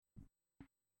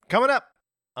Coming up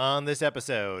on this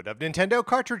episode of Nintendo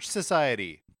Cartridge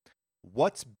Society,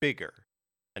 what's bigger,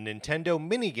 a Nintendo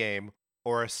minigame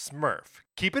or a Smurf?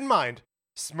 Keep in mind,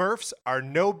 Smurfs are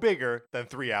no bigger than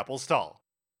 3 apples tall.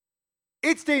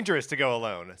 It's dangerous to go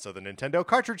alone, so the Nintendo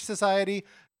Cartridge Society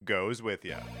goes with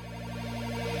you.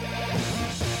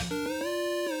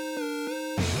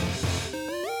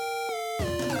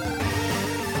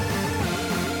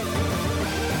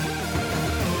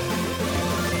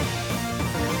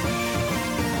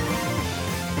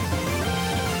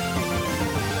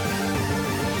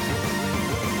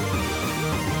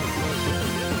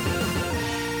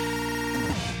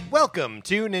 Welcome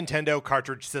to Nintendo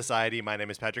Cartridge Society. My name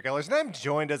is Patrick Ellers, and I'm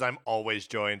joined, as I'm always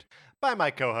joined, by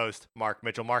my co-host, Mark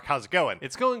Mitchell. Mark, how's it going?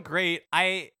 It's going great.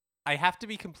 I have to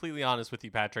be completely honest with you,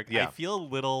 Patrick. Yeah. I feel a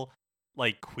little,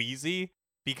 queasy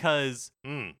because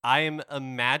I am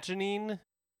imagining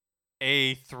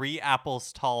a 3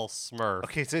 apples tall Smurf.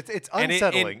 Okay, so it's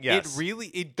unsettling, yes.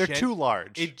 They're too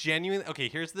large. It genuinely... Okay,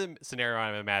 here's the scenario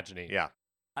I'm imagining. Yeah.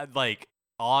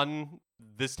 On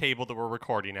this table that we're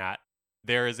recording at,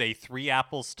 there is a 3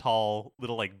 apples tall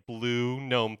little blue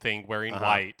gnome thing wearing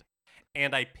white,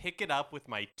 and I pick it up with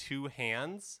my 2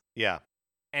 hands. Yeah.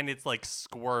 And it's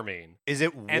squirming. Is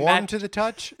it warm to the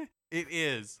touch? It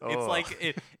is. Oh.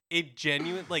 It's it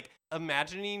genuine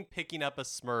imagining picking up a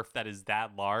Smurf that is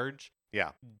that large.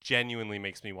 Yeah. Genuinely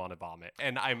makes me want to vomit,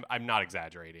 and I'm not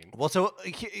exaggerating. Well, so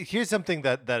here's something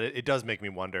that it does make me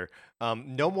wonder.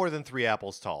 No more than 3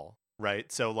 apples tall,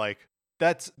 right? So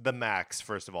that's the max,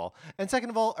 first of all. And second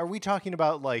of all, are we talking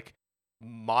about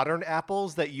modern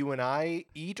apples that you and I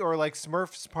eat, or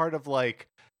Smurfs part of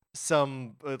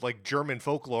some German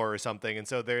folklore or something? And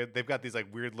so they've got these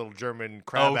weird little German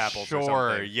crab apples or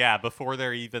something. Yeah, before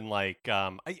they're even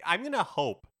I'm gonna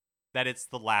hope that it's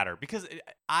the latter, because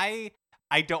I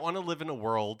don't want to live in a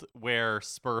world where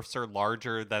Smurfs are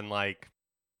larger than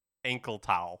ankle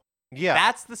towel. Yeah,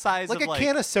 that's the size of a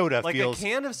can of soda. A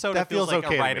can of soda feels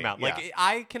okay a right to me. amount. Yeah.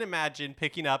 I can imagine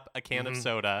picking up a can of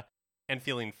soda and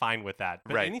feeling fine with that.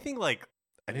 But right. anything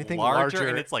larger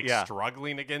and it's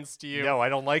struggling against you. No, I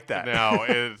don't like that.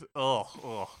 No,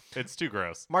 it's too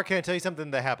gross. Mark, can I tell you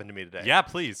something that happened to me today? Yeah,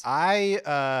 please. I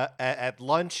at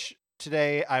lunch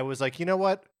today, I was like, you know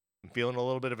what? I'm feeling a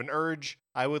little bit of an urge.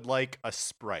 I would like a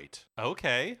Sprite.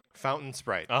 Okay. Fountain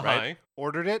Sprite. Right?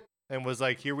 Ordered it. And was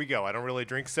like, here we go. I don't really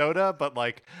drink soda, but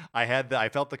I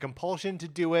felt the compulsion to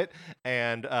do it,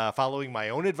 and following my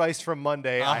own advice from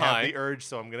Monday, I have the urge,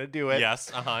 so I'm gonna do it. Yes.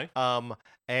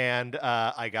 And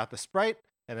I got the Sprite,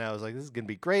 and I was like, this is gonna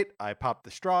be great. I popped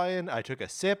the straw in, I took a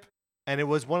sip, and it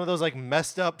was one of those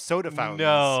messed up soda fountains.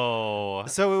 No.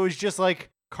 So it was just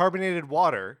carbonated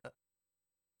water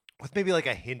with maybe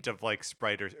a hint of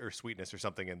Sprite or sweetness or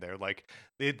something in there.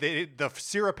 The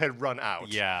syrup had run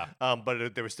out. Yeah.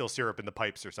 But there was still syrup in the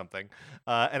pipes or something.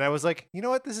 And I was like, you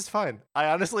know what? This is fine. I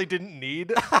honestly didn't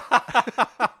need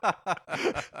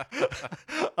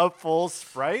a full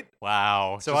Sprite.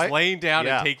 Wow. So just laying down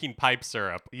and taking pipe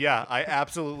syrup. Yeah, I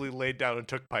absolutely laid down and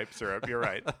took pipe syrup. You're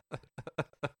right.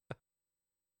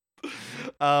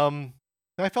 I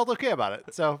felt okay about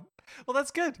it. So, well,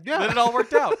 that's good. Yeah. Then it all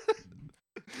worked out.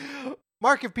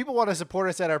 Mark, if people want to support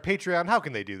us at our Patreon, how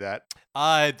can they do that?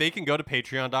 They can go to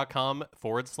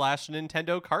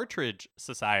patreon.com/Nintendo Cartridge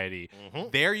Society.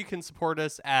 There you can support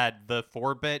us at the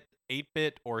 4-bit,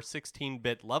 8-bit, or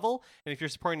 16-bit level. And if you're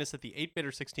supporting us at the 8-bit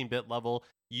or 16-bit level,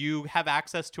 you have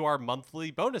access to our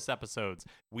monthly bonus episodes.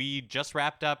 We just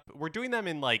wrapped up, we're doing them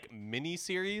in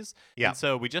mini-series. Yeah. And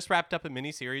so we just wrapped up a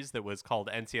mini-series that was called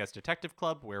NCS Detective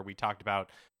Club, where we talked about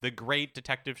the great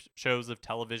detective shows of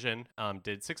television.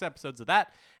 Did 6 episodes of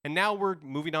that. And now we're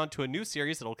moving on to a new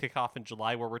series that'll kick off in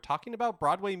July, where we're talking about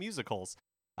Broadway musicals.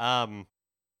 All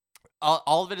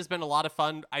of it has been a lot of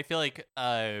fun. I feel like,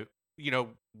 when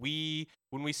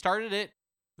we started it,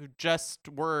 just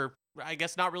were, I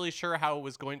guess, not really sure how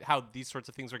these sorts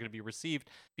of things are going to be received,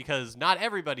 because not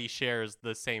everybody shares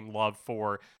the same love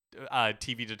for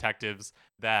TV detectives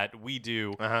that we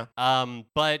do.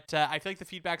 But I feel like the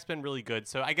feedback's been really good.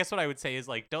 So I guess what I would say is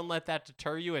don't let that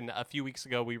deter you. And a few weeks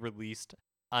ago, we released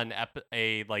a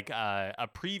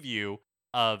preview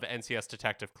of NCS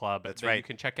Detective Club. That's that right. You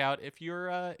can check out if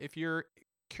you're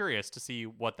curious to see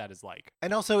what that is like.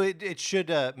 And also, it should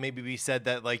maybe be said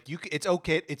that it's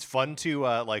okay, it's fun to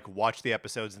watch the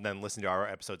episodes and then listen to our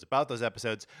episodes about those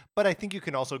episodes, but I think you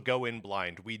can also go in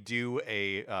blind. We do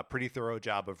a pretty thorough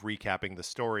job of recapping the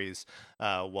stories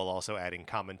while also adding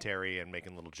commentary and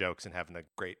making little jokes and having a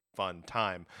great fun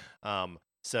time.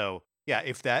 So Yeah,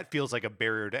 if that feels like a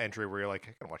barrier to entry where you're like,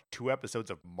 I can watch 2 episodes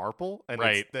of Marple and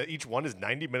Right. each one is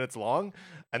 90 minutes long,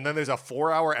 and then there's a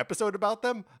 4-hour episode about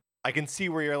them, I can see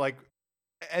where you're like,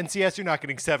 NCS, you're not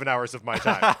getting 7 hours of my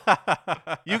time.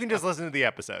 You can just listen to the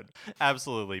episode.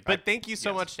 Absolutely. But thank you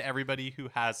so yes. much to everybody who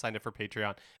has signed up for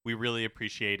Patreon. We really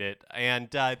appreciate it.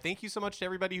 And thank you so much to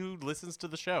everybody who listens to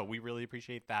the show. We really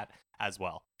appreciate that as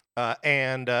well.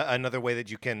 And another way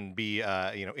that you can be,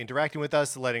 interacting with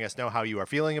us, letting us know how you are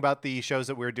feeling about the shows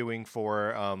that we're doing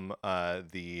for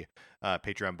the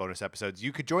Patreon bonus episodes.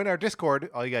 You could join our Discord.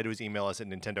 All you gotta do is email us at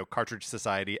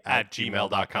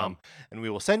nintendocartridgesociety@gmail.com, and we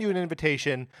will send you an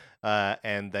invitation.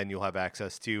 And then you'll have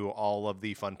access to all of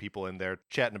the fun people in there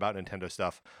chatting about Nintendo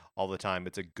stuff all the time.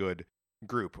 It's a good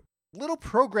group. Little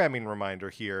programming reminder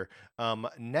here.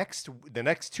 The next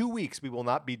 2 weeks, we will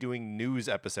not be doing news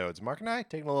episodes. Mark and I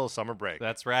taking a little summer break.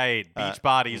 That's right. Beach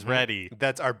bodies ready.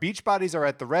 That's our beach bodies are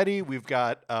at the ready. We've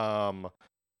got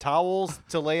towels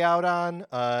to lay out on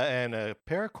and a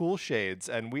pair of cool shades,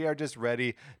 and we are just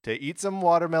ready to eat some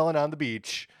watermelon on the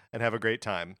beach and have a great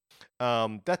time.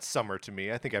 That's summer to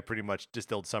me. I think I pretty much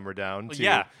distilled summer down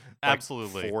to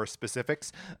absolutely 4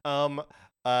 specifics. So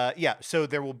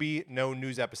there will be no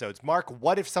news episodes. Mark,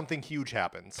 what if something huge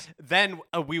happens? Then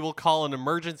we will call an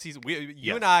emergency.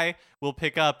 You and I will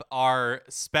pick up our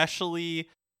specially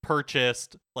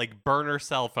purchased like burner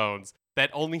cell phones that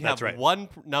only have one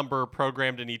number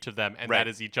programmed in each of them, and that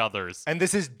is each other's. And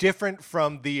this is different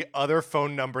from the other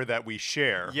phone number that we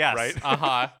share. Yes. Right?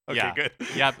 Okay, good.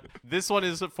 Yeah. This one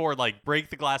is for like break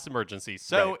the glass emergency.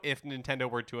 So if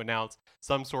Nintendo were to announce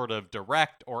some sort of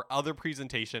direct or other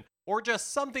presentation, or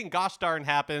just something gosh darn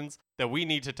happens that we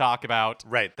need to talk about,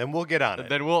 then we'll get on it.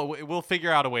 Then we'll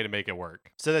figure out a way to make it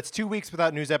work. So that's 2 weeks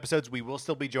without news episodes. We will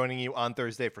still be joining you on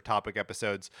Thursday for topic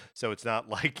episodes, so it's not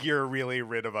like you're really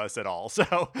rid of us at all.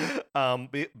 So,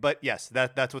 but yes,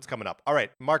 that's what's coming up. All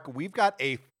right, Mark, we've got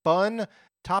a fun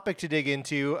topic to dig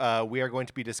into. We are going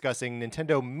to be discussing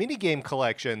Nintendo minigame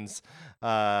collections.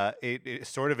 It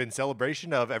sort of in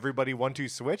celebration of Everybody 1-2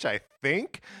 Switch, I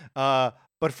think.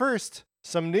 But first,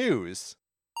 some news.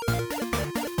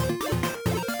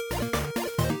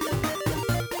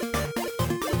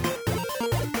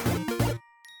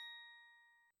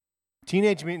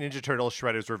 Teenage Mutant Ninja Turtles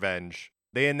Shredder's Revenge.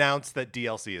 They announced that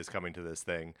DLC is coming to this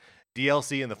thing.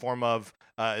 DLC in the form of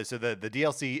so the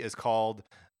DLC is called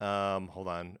hold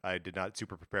on, I did not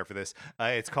super prepare for this.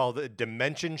 It's called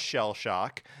Dimension Shell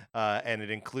Shock, and it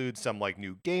includes some like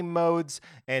new game modes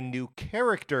and new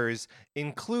characters,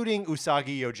 including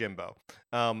Usagi Yojimbo.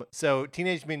 So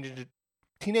Teenage Mutant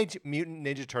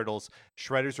Ninja Turtles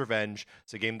Shredder's Revenge.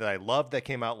 It's a game that I love that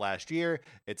came out last year.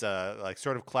 It's a like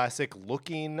sort of classic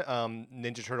looking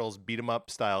Ninja Turtles beat 'em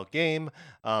up style game,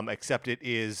 except it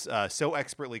is so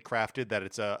expertly crafted that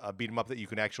it's a beat 'em up that you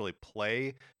can actually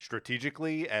play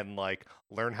strategically and like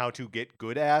learn how to get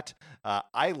good at.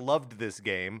 I loved this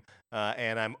game,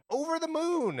 and I'm over the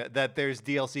moon that there's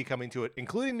DLC coming to it,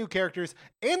 including new characters,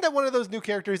 and that one of those new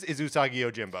characters is Usagi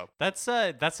Yojimbo.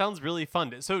 That sounds really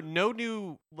fun. So no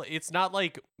new. It's not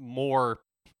like more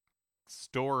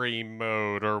story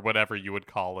mode or whatever you would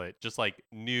call it. Just like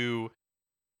new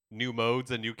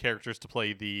modes and new characters to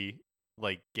play the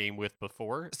like game with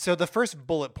before. So the first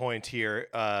bullet point here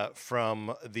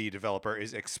from the developer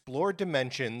is explore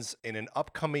dimensions in an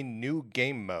upcoming new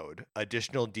game mode.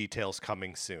 Additional details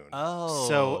coming soon. Oh,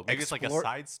 so maybe it's like a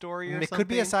side story or something? It could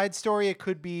be a side story. It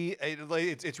could be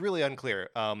it's really unclear.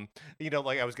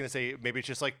 Like I was gonna say, maybe it's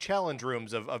just like challenge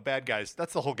rooms of bad guys.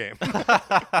 That's the whole game.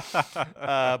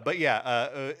 But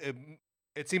yeah,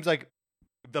 it seems like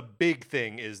the big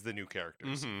thing is the new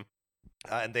characters. Mm-hmm.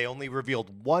 And they only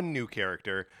revealed one new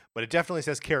character, but it definitely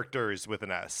says characters with an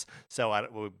S. So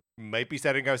we might be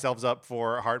setting ourselves up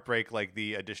for heartbreak like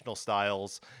the additional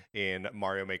styles in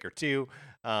Mario Maker 2.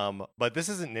 But this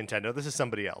isn't Nintendo. This is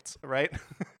somebody else, right?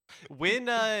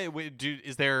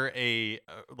 Is there a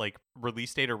like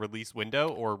release date or release window,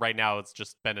 or right now it's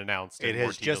just been announced? It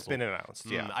has just been announced.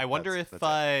 Yeah. I wonder if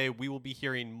we will be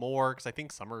hearing more, because I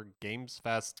think Summer Games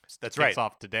Fest kicks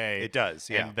off today. It does.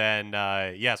 Yeah. And then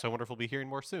so I wonder if we'll be hearing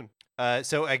more soon.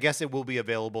 So I guess it will be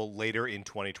available later in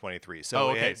 2023.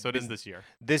 So so it is this year.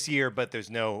 This year, but there's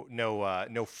no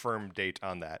firm date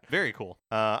on that. Very cool.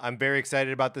 I'm very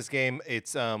excited about this game.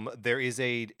 It's there is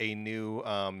a new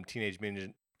Teenage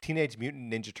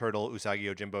Mutant Ninja Turtle Usagi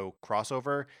Yojimbo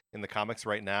crossover in the comics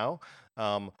right now,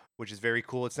 which is very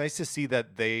cool. It's nice to see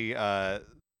that they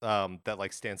that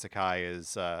like Stan Sakai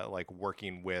is like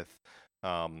working with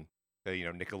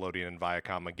Nickelodeon and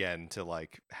Viacom again to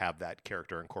like have that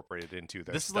character incorporated into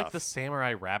their This stuff. is like the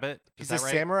Samurai Rabbit. Is He's that a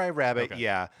right? samurai rabbit, Okay.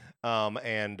 yeah.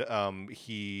 And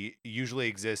he usually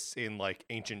exists in like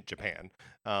ancient Japan.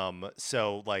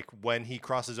 So like when he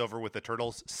crosses over with the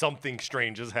turtles, something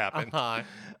strange has happened.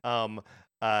 Uh-huh.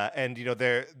 And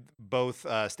they're both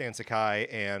Stan Sakai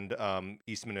and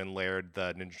Eastman and Laird,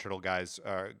 the Ninja Turtle guys,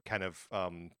 are kind of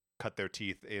cut their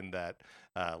teeth in that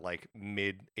like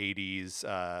mid '80s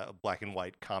black and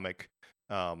white comic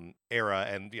era,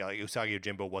 and like Usagi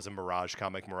Yojimbo was a Mirage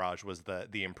comic. Mirage was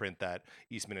the imprint that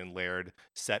Eastman and Laird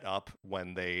set up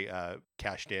when they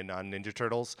cashed in on Ninja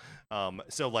Turtles.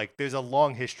 So like there's a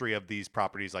long history of these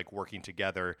properties like working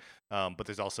together, but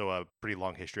there's also a pretty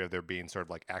long history of there being sort of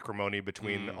like acrimony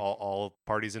between all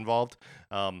parties involved.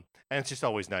 And it's just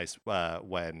always nice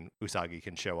when Usagi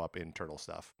can show up in Turtle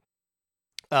stuff.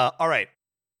 All right.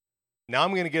 Now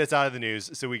I'm going to get us out of the news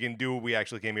so we can do what we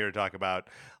actually came here to talk about.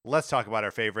 Let's talk about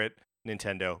our favorite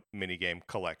Nintendo minigame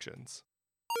collections.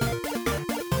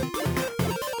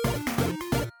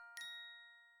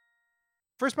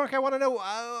 First, Mark, I want to know,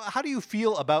 how do you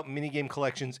feel about minigame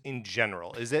collections in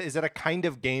general? Is it a kind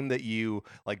of game that you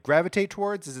like gravitate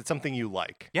towards? Is it something you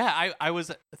like? Yeah, I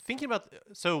was thinking about,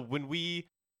 so when we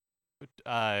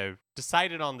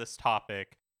decided on this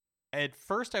topic, at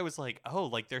first I was like, oh,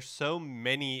 like there's so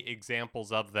many examples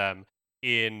of them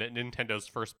in Nintendo's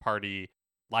first party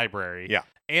library. Yeah.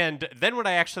 And then when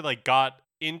I actually like got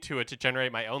into it to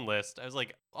generate my own list, I was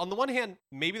like, on the one hand,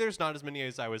 maybe there's not as many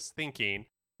as I was thinking,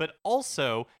 but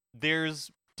also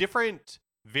there's different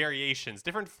variations,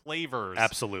 different flavors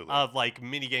Absolutely. of like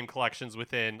minigame collections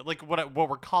within like what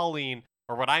we're calling,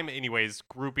 or what I'm anyways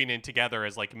grouping in together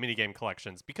as like minigame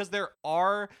collections, because there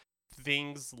are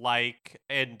things like,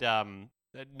 and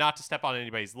not to step on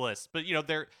anybody's list, but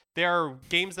there are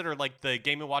games that are like the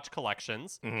Game & Watch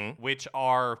collections, which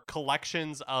are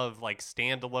collections of like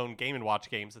standalone Game & Watch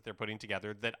games that they're putting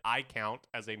together that I count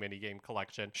as a mini game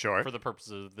collection Sure. for the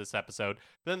purposes of this episode.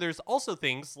 Then there's also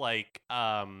things like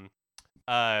Wii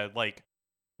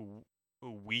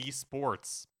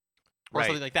Sports or Right.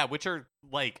 something like that, which are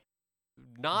like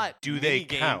not Do they mini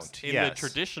games count? in the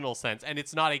traditional sense, and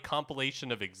it's not a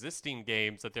compilation of existing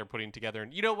games that they're putting together.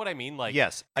 And you know what I mean? Like,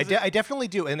 yes, I definitely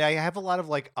do, and I have a lot of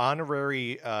like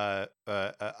honorary, a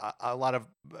lot of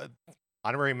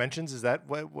honorary mentions. Is that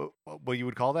what you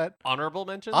would call that? Honorable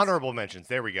mentions. Honorable mentions.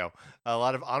 There we go. A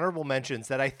lot of honorable mentions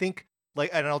that I think. Like,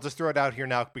 and I'll just throw it out here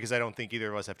now because I don't think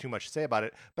either of us have too much to say about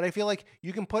it. But I feel like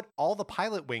you can put all the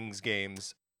Pilot Wings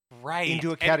games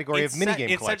into a category of minigame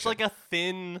collection. It's such like a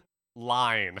thin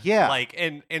line. Yeah. Like,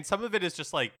 and some of it is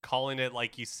just like calling it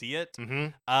like you see it.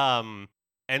 Mm-hmm.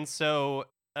 And so,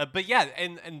 but yeah,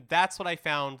 and that's what I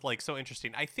found like so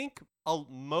interesting. I think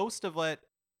most of what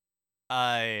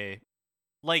like,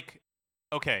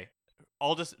 okay,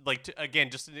 I'll just like again,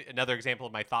 just another example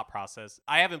of my thought process.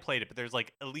 I haven't played it, but there's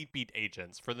like Elite Beat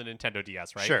Agents for the Nintendo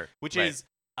DS, right? Sure. Which right. is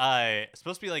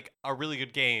supposed to be like a really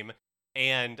good game.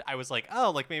 And I was like,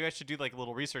 oh, like maybe I should do like a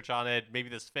little research on it. Maybe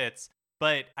this fits.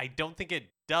 But I don't think it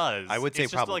does. I would say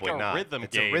it's just probably like a not. rhythm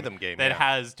it's game a rhythm game that yeah.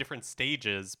 has different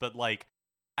stages. But like,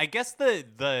 I guess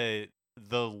the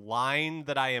line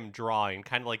that I am drawing,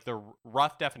 kind of like the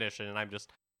rough definition, and I'm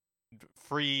just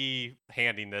free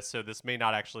handing this, so this may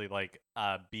not actually like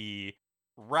be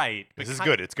right. This is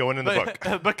good. It's going in the book.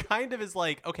 But kind of is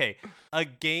like, okay, a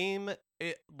game,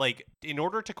 like in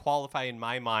order to qualify in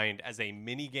my mind as a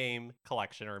mini game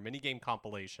collection or a mini game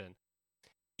compilation,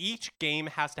 each game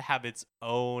has to have its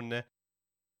own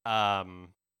gameplay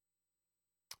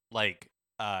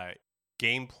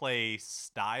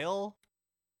style.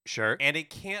 Sure. And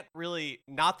it can't really,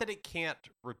 not that it can't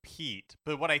repeat,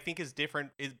 but what I think is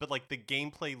different is, but like the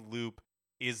gameplay loop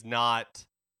is not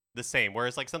the same.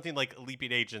 Whereas like something like Elite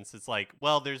Beat Agents, it's like,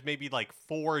 well, there's maybe like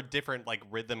 4 different like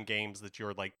rhythm games that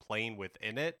you're like playing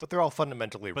within it. But they're all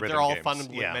fundamentally rhythm games. But they're all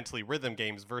fundamentally rhythm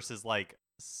games versus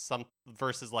some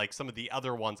of the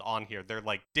other ones on here. They're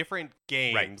like different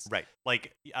games. Right.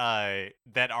 Like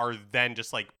that are then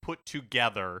just like put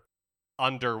together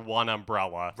under one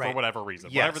umbrella for whatever reason,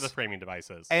 whatever the framing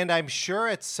device is. And I'm sure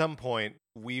at some point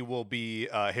we will be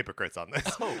hypocrites on this.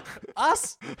 Oh,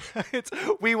 us?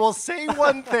 We will say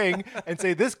one thing and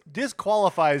say this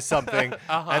disqualifies something,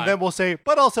 and then we'll say,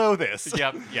 but also this.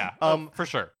 Yep, yeah, for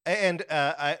sure. And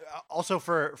I also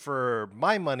for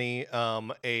my money,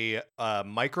 a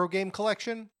micro game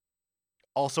collection,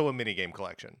 also a mini game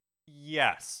collection.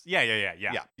 Yes. Yeah.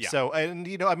 So, and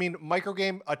I mean,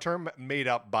 microgame, a term made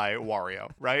up by Wario,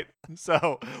 right?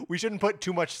 So we shouldn't put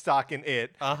too much stock in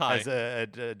it as a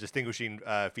distinguishing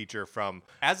feature from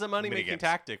As a money-making minigames.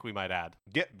 tactic, we might add.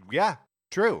 Yeah,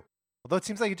 true. Although it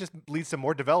seems like it just leads to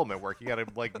more development work. You got to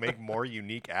like make more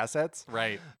unique assets.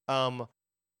 Right.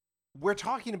 We're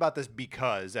talking about this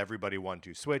because Everybody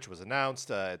 1-2 Switch was announced.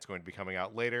 It's going to be coming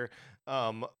out later.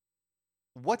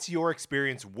 What's your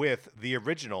experience with the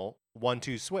original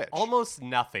 1-2 Switch? Almost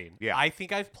nothing. Yeah. I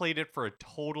think I've played it for a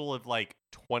total of like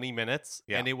 20 minutes,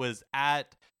 Yeah. and it was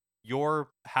at your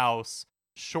house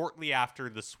shortly after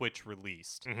the Switch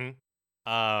released.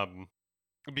 Mm-hmm.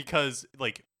 Because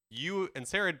like you and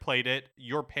Sarah had played it,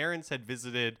 your parents had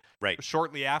visited Right.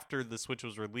 shortly after the Switch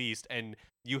was released, and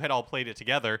you had all played it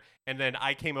together. And then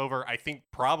I came over, I think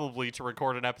probably to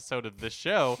record an episode of this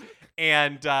show.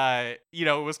 And, it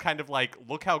was kind of like,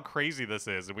 look how crazy this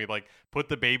is. And we like put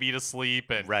the baby to sleep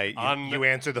and Right. You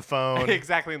answer the phone.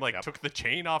 Exactly. And like took the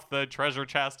chain off the treasure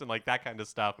chest and like that kind of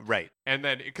stuff. Right. And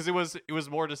then because it was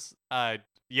more just,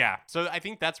 yeah. So I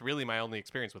think that's really my only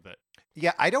experience with it.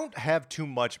 Yeah, I don't have too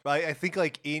much, but I think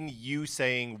like in you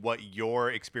saying what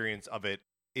your experience of it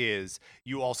is,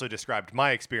 you also described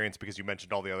my experience because you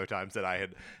mentioned all the other times that I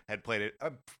had played it.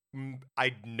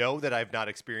 I know that I've not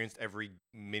experienced every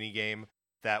mini game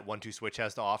that 1-2 Switch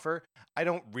has to offer. I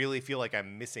don't really feel like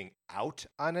I'm missing out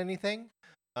on anything,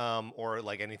 or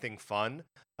like anything fun.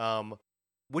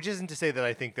 Which isn't to say that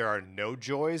I think there are no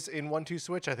joys in 1-2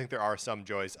 Switch. I think there are some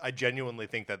joys. I genuinely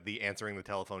think that the answering the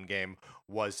telephone game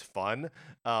was fun,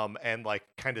 and like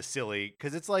kind of silly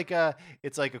because it's like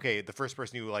okay, the first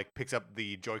person who like picks up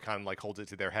the Joy-Con like holds it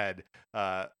to their head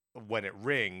when it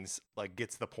rings like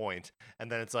gets the point, and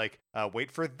then it's like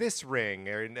wait for this ring,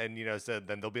 and so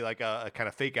then there'll be like a kind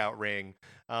of fake out ring,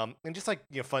 and just like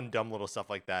fun dumb little stuff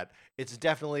like that. It's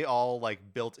definitely all like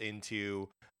built into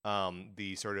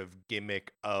the sort of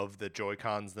gimmick of the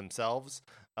Joy-Cons themselves.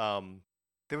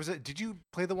 Did you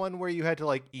play the one where you had to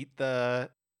like eat the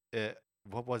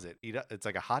what was it? It's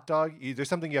like a hot dog. There's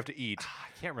something you have to eat.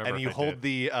 I can't remember. And you hold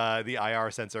the IR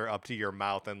sensor up to your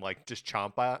mouth and like just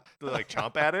chomp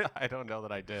at it. I don't know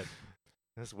that I did.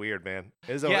 That's weird, man.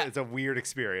 It's a weird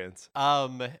experience.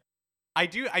 I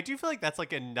do feel like that's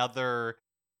like another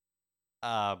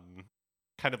kind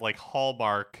of like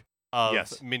hallmark of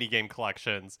minigame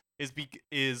collections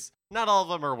is not all of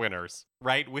them are winners,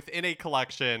 right? Within a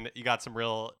collection, you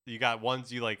got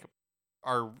ones you like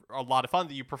are a lot of fun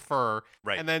that you prefer,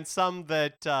 right? And then some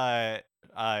that duds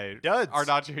are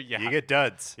not. Yeah, you get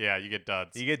duds. Yeah, you get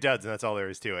duds. You get duds, and that's all there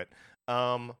is to it.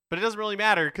 But it doesn't really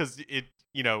matter because it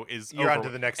is you're on to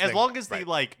the next thing. As long as the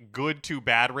like good to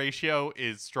bad ratio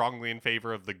is strongly in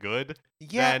favor of the good,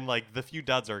 then like the few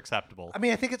duds are acceptable. I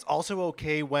mean, I think it's also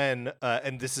okay when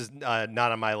and this is not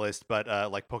on my list, but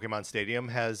like Pokemon Stadium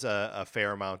has a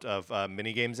fair amount of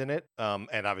mini games in it,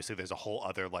 and obviously there's a whole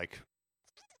other like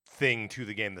thing to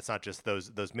the game that's not just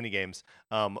those mini games,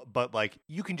 but like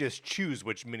you can just choose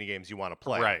which mini games you want to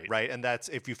play, right? And that's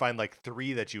if you find like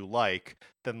 3 that you like,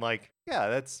 then like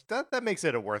that makes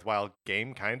it a worthwhile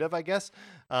game, kind of, I guess.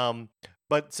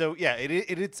 But so yeah,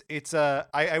 it's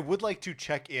I would like to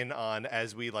check in on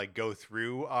as we like go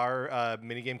through our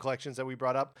minigame collections that we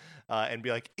brought up, and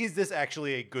be like, is this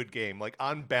actually a good game? Like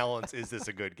on balance, is this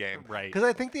a good game? Right? Because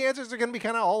I think the answers are going to be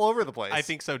kind of all over the place. I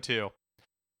think so too.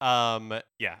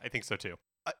 Yeah, I think so too.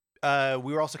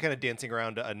 We were also kind of dancing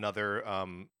around another,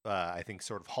 I think,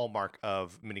 sort of hallmark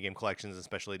of minigame collections,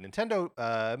 especially Nintendo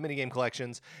minigame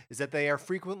collections, is that they are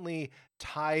frequently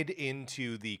tied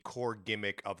into the core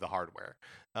gimmick of the hardware.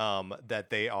 That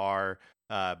they are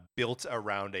built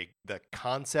around the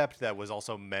concept that was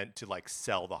also meant to like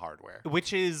sell the hardware,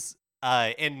 which is,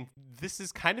 and this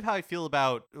is kind of how I feel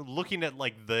about looking at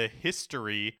like the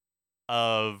history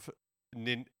of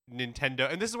Nintendo,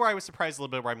 and this is where I was surprised a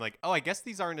little bit, where I'm like, oh, I guess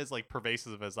these aren't as like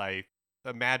pervasive as I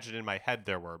imagined in my head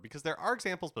there were, because there are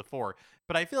examples before,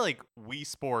 but I feel like Wii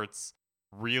Sports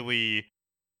really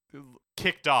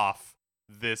kicked off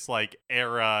this like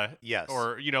era. Yes.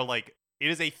 Or like it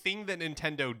is a thing that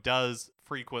Nintendo does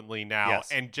frequently now. Yes.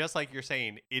 And just like you're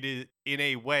saying, it is in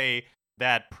a way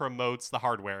that promotes the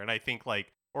hardware, and I think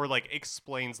like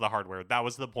explains the hardware. That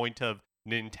was the point of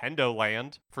Nintendo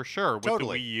Land for sure with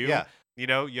totally. the Wii U. Yeah. You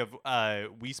have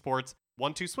Wii Sports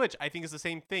 1-2 Switch. I think is the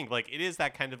same thing. Like it is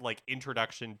that kind of like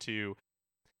introduction to,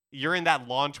 you're in that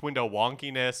launch window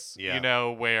wonkiness,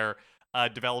 where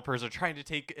developers are trying to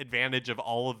take advantage of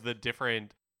all of the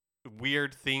different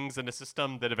weird things in a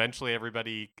system that eventually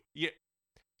everybody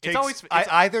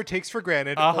either takes for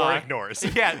granted or ignores.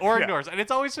 Yeah, or ignores. And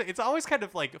it's always kind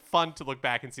of like fun to look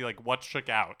back and see like what shook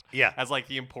out. Yeah. As like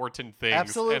the important things.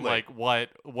 Absolutely. And like what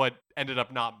ended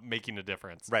up not making a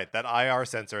difference. Right, that IR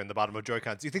sensor in the bottom of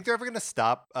Joy-Cons. Do you think they're ever going to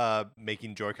stop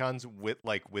making Joy-Cons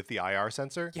with the IR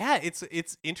sensor? Yeah,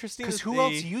 it's interesting because who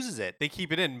else uses it? They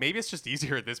keep it in. Maybe it's just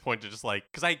easier at this point to just like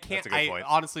because I can't. That's a good point.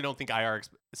 Honestly don't think IR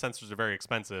sensors are very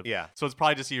expensive. Yeah, so it's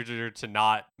probably just easier to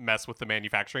not mess with the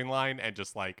manufacturing line and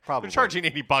just like probably they're charging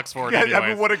 $80 for it. Yeah, anyways. I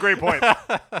mean, what a great point.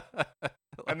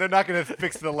 And they're not going to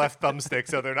fix the left thumbstick,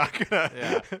 so they're not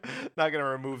gonna not gonna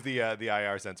remove the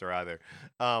IR sensor either.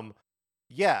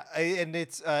 Yeah, and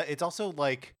it's also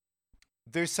like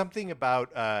there's something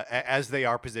about as they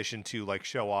are positioned to like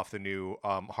show off the new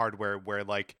hardware where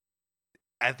like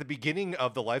at the beginning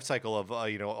of the life cycle of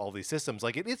all these systems,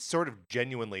 like it's sort of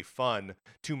genuinely fun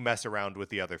to mess around with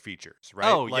the other features,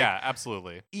 right? Oh like, yeah,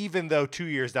 absolutely. Even though 2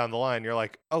 years down the line, you're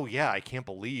like, oh yeah, I can't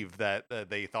believe that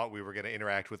they thought we were going to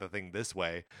interact with a thing this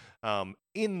way.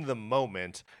 In the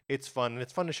moment, it's fun, and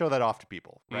it's fun to show that off to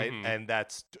people, right? Mm-hmm. And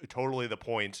that's totally the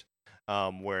point,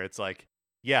 where it's like,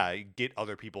 yeah, get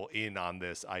other people in on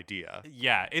this idea.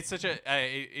 Yeah, it's such a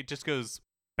it just goes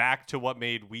back to what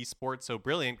made Wii Sports so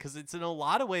brilliant because it's in a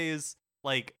lot of ways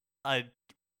like a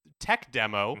tech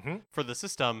demo for the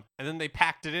system, and then they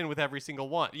packed it in with every single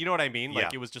one. You know what I mean?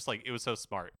 Like it was just like it was so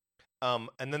smart.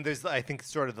 And then there's, I think,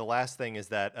 sort of the last thing is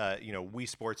that Wii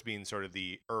Sports being sort of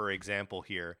the example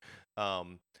here,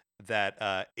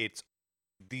 that it's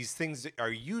these things are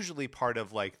usually part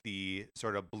of like the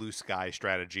sort of blue sky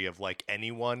strategy of like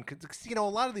anyone, because a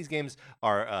lot of these games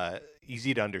are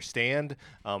easy to understand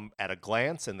at a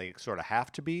glance, and they sort of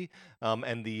have to be.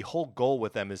 And the whole goal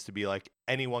with them is to be like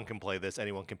anyone can play this,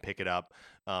 anyone can pick it up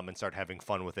and start having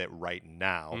fun with it right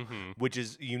now, which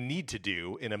is you need to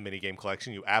do in a minigame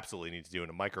collection. You absolutely need to do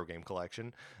in a micro game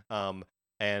collection.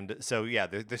 And so yeah,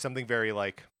 there's something very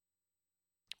like,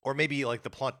 or maybe like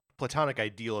the platonic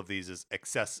ideal of these is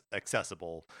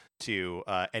accessible to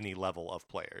any level of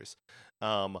players.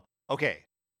 Okay.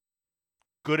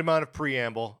 Good amount of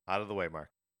preamble out of the way,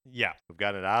 Mark. Yeah. We've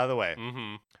gotten it out of the way.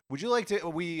 Mm-hmm. Would you like to...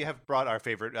 We have brought our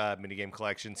favorite minigame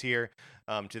collections here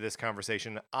to this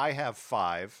conversation. I have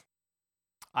 5.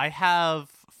 I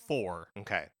have 4.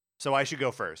 Okay. So I should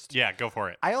go first. Yeah, go for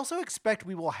it. I also expect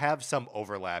we will have some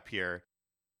overlap here.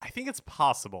 I think it's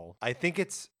possible. I think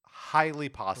it's highly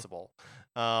possible.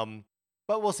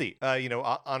 But we'll see.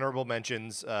 Honorable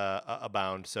mentions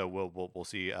abound, so we'll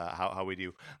see how we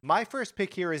do. My first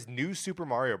pick here is New Super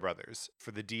Mario Brothers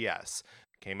for the DS.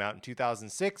 Came out in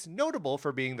 2006, notable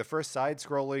for being the first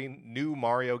side-scrolling new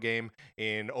Mario game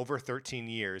in over 13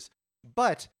 years.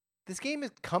 But this game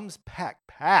comes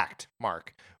packed,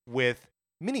 Mark, with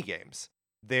mini-games.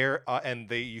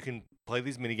 You can play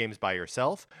these mini games by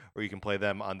yourself, or you can play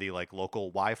them on the like local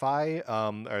Wi-Fi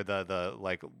or the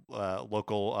like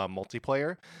local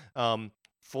multiplayer,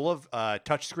 full of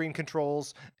touchscreen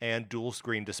controls and dual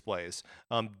screen displays.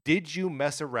 Did you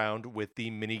mess around with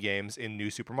the mini games in New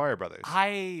Super Mario Brothers?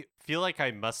 I feel like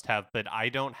I must have, but I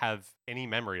don't have any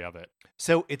memory of it.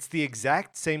 So it's the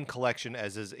exact same collection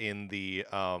as is in the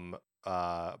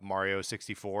Mario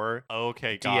 64.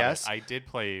 Okay, got DS. it. I did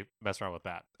mess around with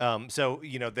that.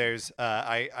 There's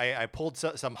I pulled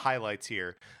some highlights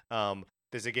here.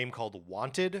 There's a game called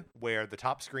Wanted where the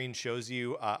top screen shows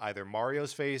you either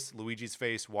Mario's face, Luigi's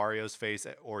face, Wario's face,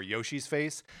 or Yoshi's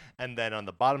face, and then on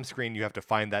the bottom screen you have to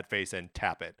find that face and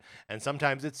tap it. And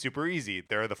sometimes it's super easy.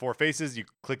 There are the 4 faces, you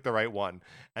click the right one,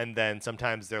 and then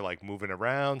sometimes they're like moving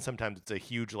around. Sometimes it's a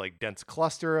huge like dense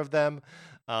cluster of them.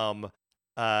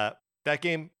 That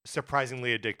game,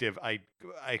 surprisingly addictive. I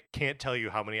can't tell you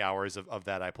how many hours of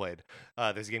that I played.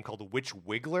 There's a game called Witch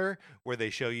Wiggler where they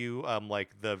show you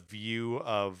like the view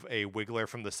of a wiggler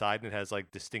from the side, and it has like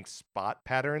distinct spot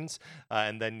patterns.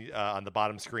 And then on the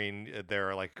bottom screen, there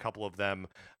are like a couple of them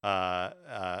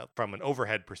from an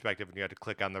overhead perspective, and you have to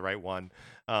click on the right one.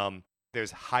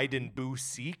 There's Hide and Boo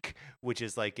Seek, which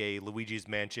is like a Luigi's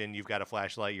Mansion. You've got a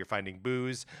flashlight. You're finding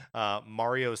boos.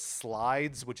 Mario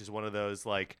Slides, which is one of those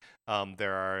like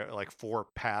there are like 4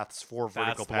 paths, 4 vertical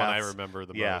paths. That's the one I remember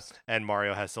the most. And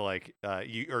Mario has to like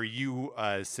you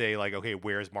say like, okay,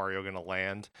 where's Mario gonna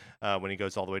land when he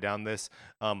goes all the way down this?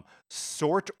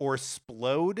 Sort or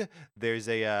Splode. There's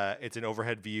it's an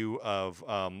overhead view of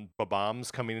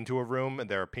bombs coming into a room, and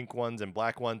there are pink ones and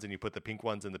black ones, and you put the pink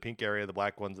ones in the pink area, the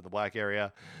black ones in the black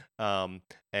area.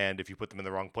 And if you put them in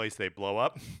the wrong place, they blow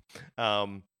up.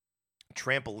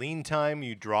 trampoline time.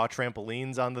 You draw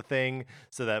trampolines on the thing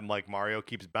so that like Mario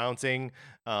keeps bouncing.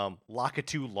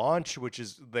 Lakitu launch, which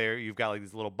is there. You've got like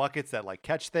these little buckets that like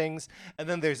catch things, and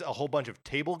then there's a whole bunch of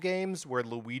table games where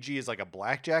Luigi is like a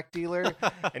blackjack dealer,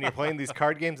 and you're playing these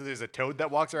card games. And there's a toad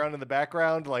that walks around in the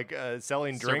background like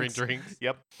selling drinks. Serving drinks.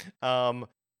 Yep.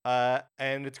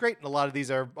 And it's great. A lot of these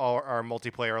are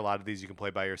multiplayer. A lot of these you can play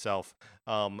by yourself.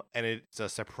 And it's a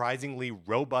surprisingly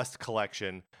robust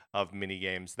collection of mini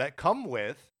games that come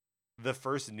with the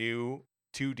first new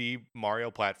 2D Mario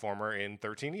platformer in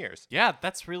 13 years. Yeah,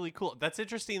 that's really cool. That's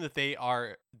interesting that they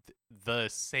are the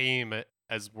same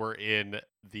as were in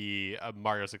the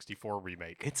Mario 64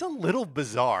 remake. It's a little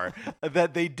bizarre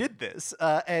that they did this.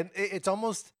 And it's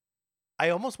almost... I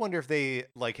almost wonder if they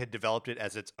like had developed it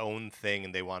as its own thing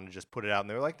and they wanted to just put it out and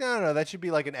they were like, no, that should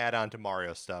be like an add-on to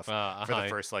Mario stuff for the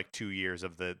first like 2 years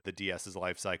of the DS's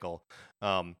life cycle.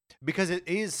 Because it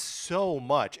is so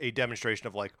much a demonstration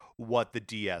of like what the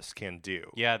DS can do.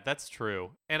 Yeah, that's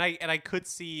true. And I could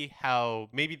see how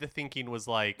maybe the thinking was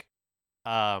like,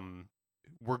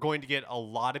 we're going to get a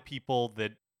lot of people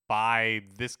that buy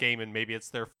this game and maybe it's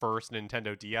their first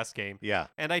Nintendo DS game. Yeah.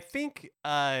 And I think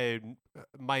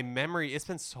my memory, it's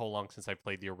been so long since I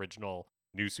played the original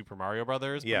New Super Mario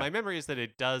Brothers, but my memory is that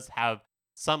it does have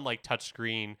some like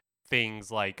touchscreen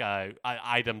things like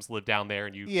items live down there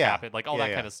and you tap it, like all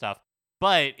that kind of stuff.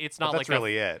 But it's not that's like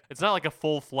really it. It's not like a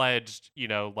full-fledged,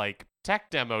 like tech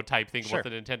demo type thing of what the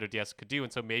Nintendo DS could do.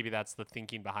 And so maybe that's the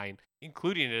thinking behind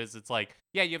including it is it's like,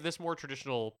 yeah, you have this more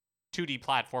traditional 2D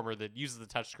platformer that uses the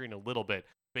touchscreen a little bit,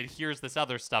 but here's this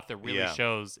other stuff that really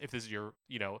shows if this is your,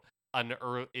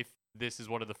 if this is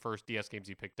one of the first DS games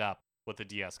you picked up, what the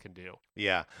DS can do.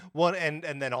 Yeah. Well,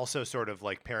 and then also sort of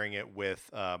like pairing it with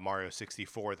Mario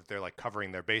 64, that they're like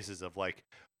covering their bases of like,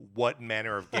 what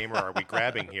manner of gamer are we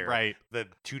grabbing here? Right. The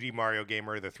 2D Mario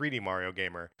gamer, the 3D Mario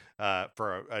gamer,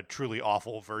 for a truly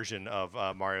awful version of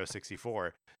Mario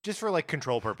 64, just for like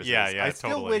control purposes. Yeah, I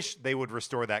still wish they would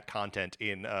restore that content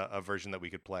in a version that we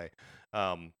could play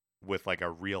with like a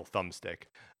real thumbstick.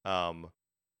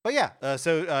 But yeah,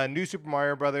 so New Super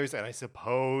Mario Brothers, and I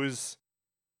suppose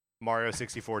Mario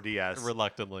 64 DS.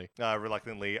 Reluctantly,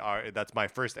 that's my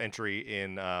first entry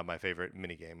in my favorite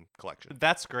minigame collection.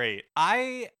 That's great.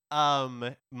 My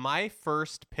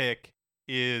first pick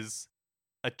is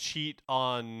a cheat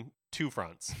on two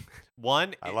fronts.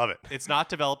 One, I love it. It's not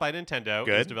developed by Nintendo.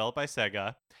 Good. It's developed by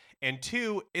Sega. And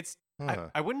two, it's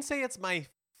I wouldn't say it's my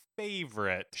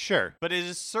favorite. Sure. But it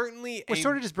is certainly We're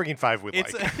sort of just bringing five we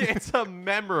like. It's a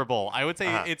memorable. I would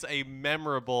say it's a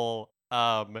memorable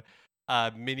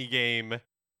minigame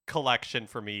collection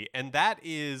for me, and that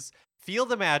is Feel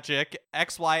the Magic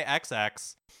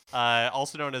XYXX,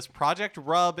 also known as Project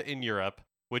Rub in Europe,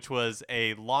 which was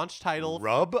a launch title.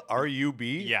 Rub?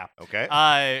 R-U-B? Yeah.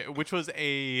 Okay. Which was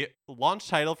a launch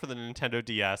title for the Nintendo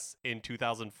DS in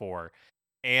 2004.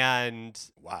 And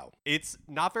wow, it's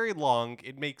not very long.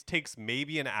 It takes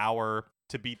maybe an hour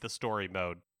to beat the story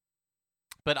mode.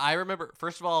 But I remember,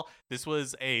 first of all, this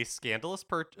was a scandalous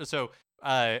purchase. So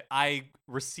I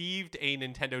received a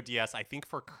Nintendo DS, I think,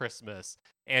 for Christmas,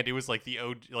 and it was like the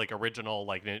original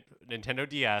Nintendo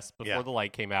DS before the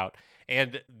Lite came out.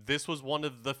 And this was one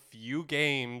of the few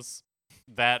games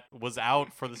that was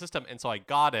out for the system, and so I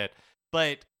got it.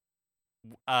 But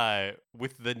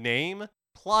with the name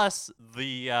plus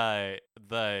the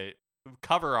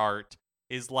cover art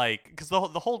is like, because the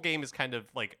whole game is kind of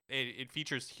like it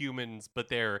features humans, but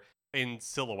they're in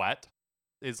silhouette.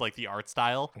 Is like the art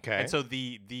style. Okay. And so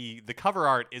the cover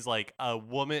art is like a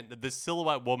woman, this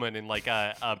silhouette woman in like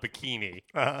a bikini.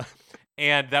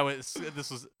 And this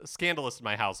was scandalous in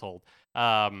my household.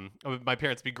 My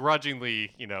parents begrudgingly,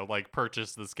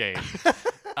 purchased this game.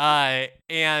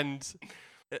 And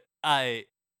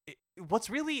what's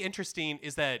really interesting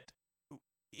is that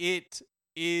it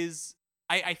is,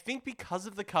 I think because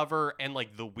of the cover and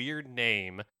like the weird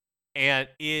name, and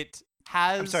it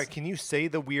has... I'm sorry, can you say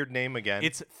the weird name again?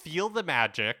 It's Feel the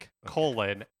Magic,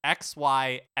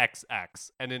 XYXX.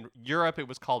 And in Europe, it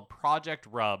was called Project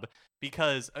Rub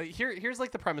because here's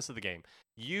like the premise of the game.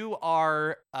 You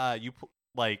are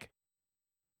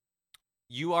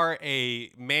you are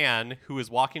a man who is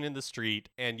walking in the street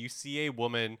and you see a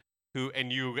woman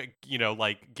and you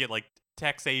get like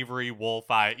Tex Avery wolf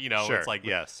eye, sure, it's like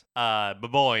yes.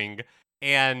 Baboing,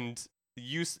 and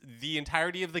the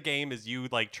entirety of the game is you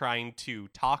like trying to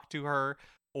talk to her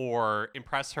or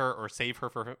impress her or save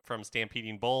her from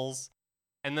stampeding bulls.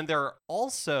 And then there are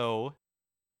also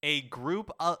a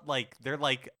group of they're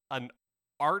like an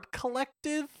art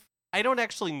collective, I don't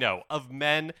actually know, of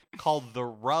men called the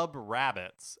Rub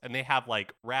Rabbits, and they have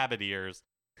like rabbit ears,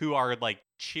 who are like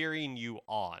cheering you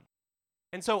on.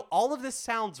 And so all of this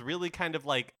sounds really kind of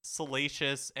like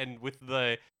salacious, and with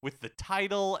the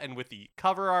title and with the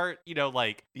cover art,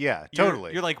 like Yeah, you're,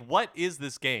 totally. you're like, what is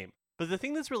this game? But the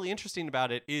thing that's really interesting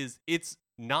about it is it's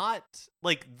not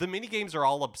like the mini games are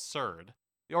all absurd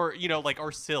or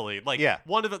or silly. Like Yeah.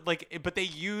 one of it, but they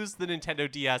use the Nintendo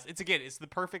DS. It's the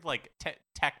perfect like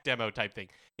tech demo type thing.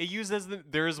 It uses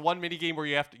there's one mini game where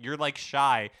you're like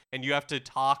shy and you have to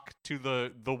talk to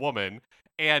the woman,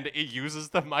 and it uses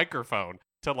the microphone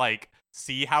to like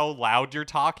see how loud you're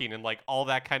talking and like all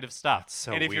that kind of stuff. That's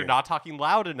so and if you're weird. not talking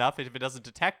loud enough, if it doesn't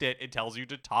detect it, it tells you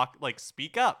to talk, like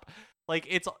speak up. Like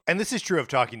it's And this is true of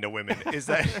talking to women, is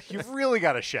that you've really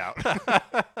got to shout.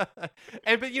 but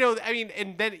I mean,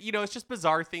 and then it's just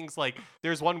bizarre things. Like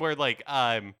there's one where like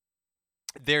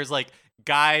there's like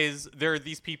guys, there are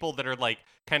these people that are like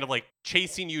kind of like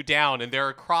chasing you down, and they're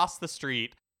across the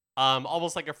street,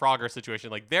 almost like a Frogger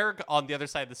situation. Like they're on the other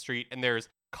side of the street, and there's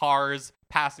cars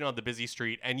passing on the busy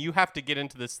street, and you have to get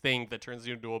into this thing that turns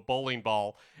you into a bowling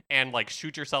ball and like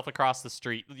shoot yourself across the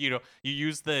street. You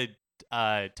use the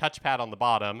touchpad on the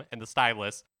bottom and the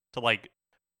stylus to like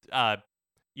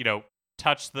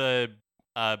touch the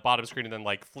bottom screen and then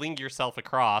like fling yourself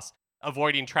across,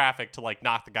 avoiding traffic to like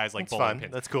knock the guy's like That's bowling fun.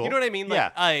 pins. That's cool. You know what I mean?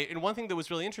 Like, Yeah. and one thing that was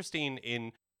really interesting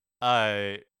in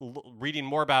reading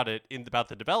more about it about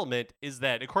the development is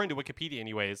that, according to Wikipedia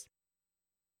anyways,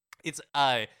 it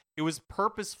was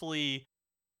purposefully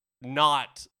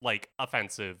not like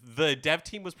offensive. The dev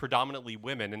team was predominantly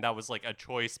women, and that was like a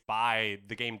choice by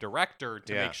the game director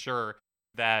to make sure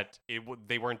that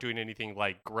they weren't doing anything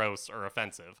like gross or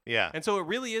offensive. Yeah. And so it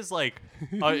really is like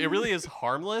it really is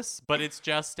harmless, but it's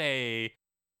just the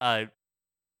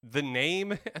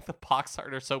name and the box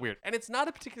art are so weird. And it's not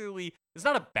a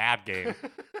bad game.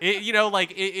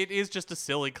 It is just a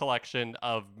silly collection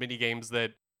of mini games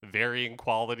that vary in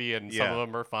quality, and some of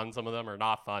them are fun, some of them are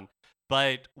not fun.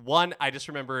 But one, I just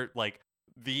remember like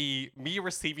me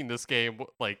receiving this game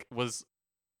like is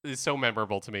so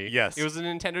memorable to me. Yes. It was a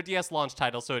Nintendo DS launch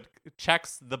title, so it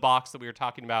checks the box that we were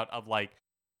talking about of like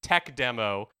tech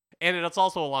demo, and it's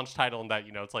also a launch title in that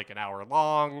it's like an hour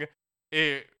long.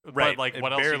 Right. But like,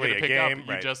 what else are you Barely gonna a pick game.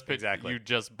 up? Exactly. You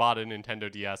just bought a Nintendo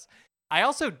DS. I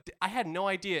had no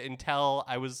idea until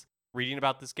I was reading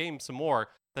about this game some more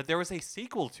that there was a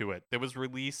sequel to it that was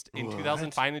released in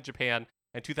 2005 in Japan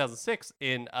and 2006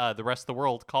 in the rest of the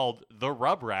world, called The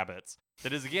Rub Rabbits.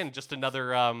 That is, again, just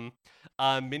another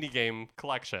minigame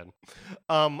collection.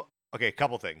 Okay, a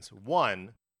couple things.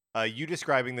 One, you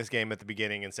describing this game at the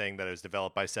beginning and saying that it was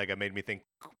developed by Sega made me think,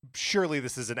 surely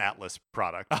this is an Atlas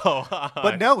product.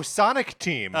 But no, Sonic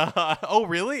Team. Oh,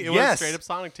 really? It was straight up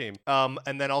Sonic Team.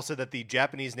 And then also that the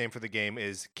Japanese name for the game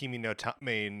is Kimi no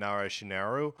Tame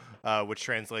Narashinaru, which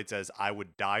translates as I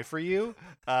Would Die For You,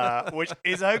 which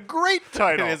is a great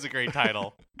title. It is a great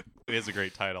title. It is a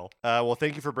great title. Well,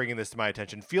 thank you for bringing this to my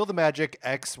attention. Feel the Magic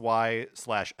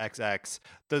XY/XX.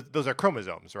 Those are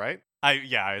chromosomes, right?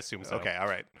 I assume so. Okay, all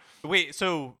right. Wait,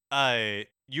 so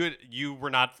you were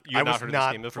not I was heard of not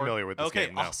this game before? familiar with this okay,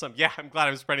 game. No. Awesome. Yeah, I'm glad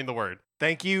I'm spreading the word.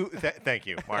 Thank you, thank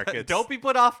you, Mark. Don't be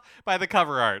put off by the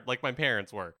cover art like my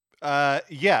parents were.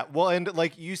 Yeah. Well, and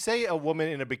like you say, a woman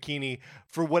in a bikini,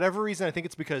 for whatever reason, I think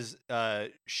it's because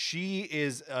she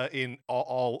is in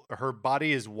all her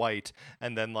body is white,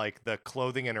 and then like the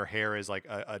clothing and her hair is like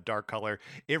a dark color.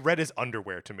 It read as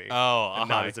underwear to me. Oh, and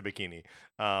not as a bikini.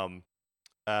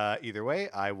 Either way,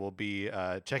 I will be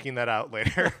checking that out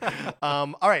later.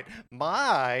 All right,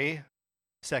 my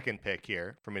second pick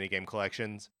here for minigame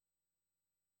collections.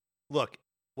 Look,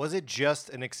 was it just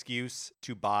an excuse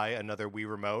to buy another Wii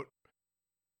remote?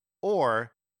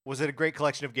 Or was it a great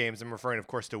collection of games? I'm referring, of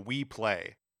course, to Wii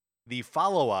Play, the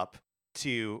follow-up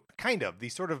to kind of the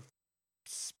sort of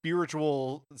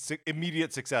spiritual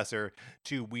immediate successor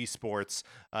to Wii Sports.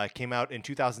 Came out in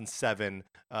 2007,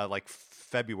 like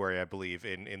February, I believe,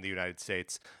 in the United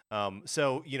States.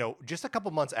 So just a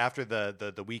couple months after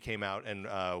the Wii came out and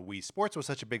Wii Sports was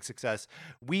such a big success,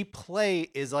 Wii Play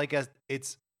is like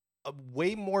it's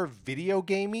way more video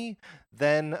gamey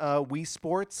than Wii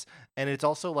Sports, and it's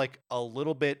also like a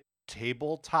little bit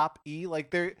tabletop-y.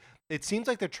 Like it seems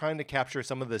like they're trying to capture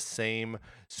some of the same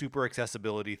super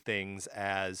accessibility things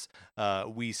as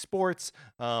Wii Sports,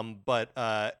 but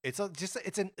it's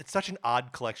such an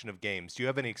odd collection of games. Do you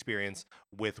have any experience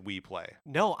with Wii Play?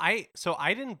 No, I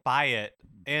didn't buy it,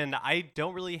 and I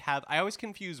don't really have. I always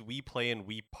confuse Wii Play and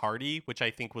Wii Party, which I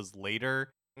think was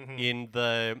later in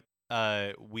the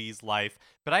Wii's life.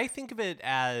 But I think of it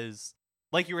as,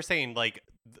 like you were saying, like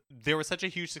there was such a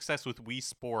huge success with Wii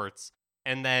Sports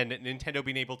and then Nintendo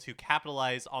being able to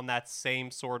capitalize on that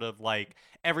same sort of like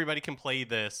everybody can play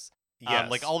this.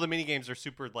 Yes. Like all the mini games are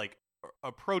super like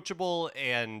approachable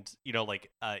and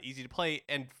like easy to play,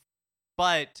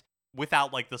 but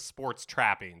without like the sports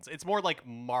trappings. It's more like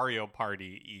Mario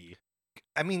Party-y.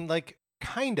 I mean, like,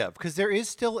 kind of, because there is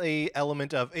still a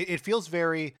element of it feels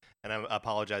very, and I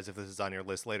apologize if this is on your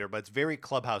list later, but it's very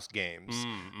Clubhouse games.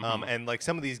 And like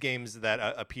some of these games that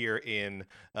appear in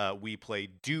We Play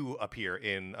do appear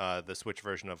in the Switch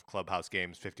version of Clubhouse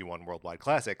Games 51 Worldwide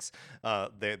Classics.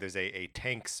 There's a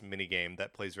tanks minigame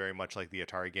that plays very much like the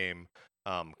Atari game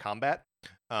Combat.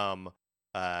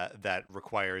 That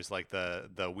requires like the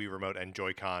Wii Remote and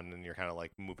Joy-Con, and you're kind of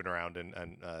like moving around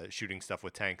and shooting stuff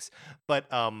with tanks. But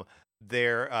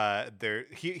here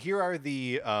are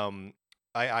the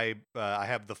I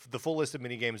have the full list of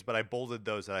mini games, but I bolded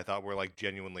those that I thought were like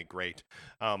genuinely great.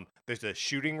 There's a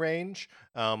shooting range,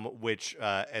 which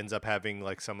ends up having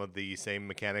like some of the same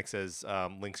mechanics as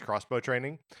Link's crossbow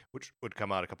training, which would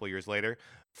come out a couple years later.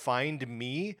 Find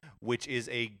Me, which is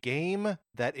a game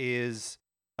that is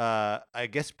I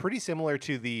guess pretty similar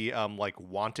to the like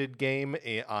Wanted game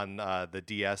on the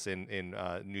DS in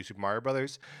New Super Mario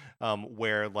Brothers,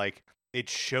 where like it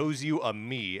shows you a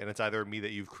Mii, and it's either a Mii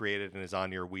that you've created and is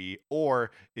on your Wii,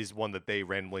 or is one that they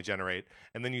randomly generate,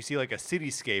 and then you see like a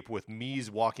cityscape with Miis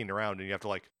walking around, and you have to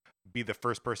like be the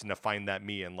first person to find that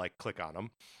Mii and like click on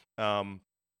them.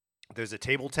 There's a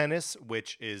table tennis,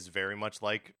 which is very much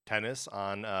like tennis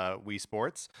on Wii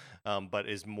Sports, but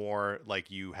is more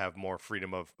like you have more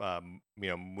freedom of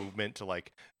movement to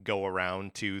like go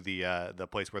around to the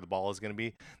place where the ball is going to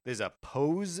be. There's a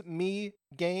Pose Me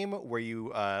game where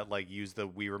you like use the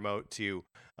Wii remote to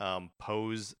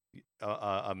pose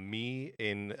a Mii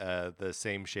in the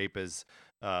same shape as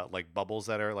like bubbles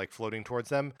that are like floating towards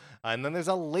them. And then there's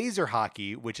a laser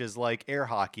hockey, which is like air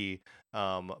hockey,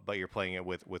 but you're playing it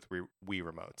with Wii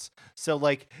remotes. So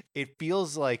like it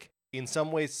feels like in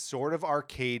some ways sort of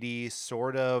arcadey,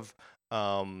 sort of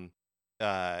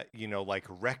like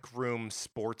rec room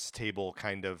sports table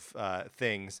kind of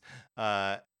things.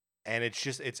 And it's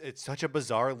just it's such a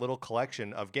bizarre little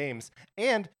collection of games,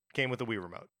 and came with a Wii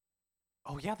remote.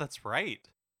 Oh yeah, that's right.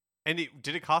 And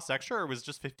did it cost extra, or was it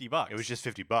just $50? It was just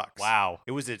 $50. Wow.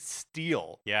 It was a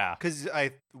steal. Yeah. Because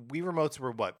Wii remotes were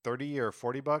what, $30 or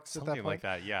 $40 at that point? Something like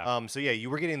that, yeah. So yeah,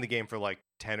 you were getting the game for like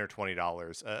 $10 or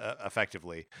 $20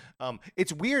 effectively.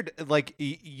 It's weird, like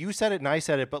you said it and I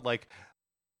said it, but like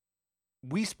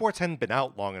Wii Sports hadn't been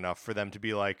out long enough for them to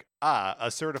be like, a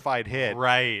certified hit.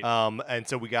 Right. And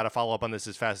so we got to follow up on this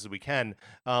as fast as we can.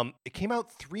 It came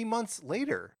out 3 months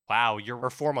later. Wow. Or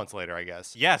 4 months later, I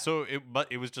guess. Yeah, so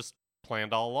it was just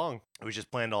planned all along. It was just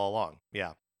planned all along.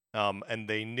 Yeah. And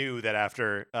they knew that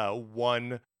after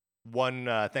one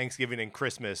Thanksgiving and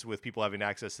Christmas with people having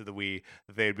access to the Wii,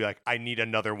 they'd be like, I need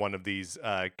another one of these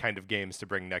kind of games to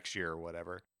bring next year or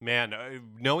whatever. Man,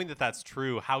 knowing that that's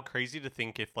true, how crazy to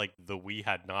think if like the Wii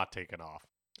had not taken off.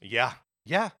 Yeah.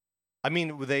 Yeah. I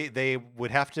mean, they would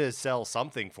have to sell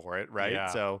something for it, right? Yeah.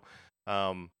 So,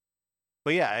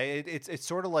 but yeah, it's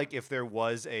sort of like if there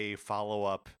was a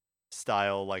follow-up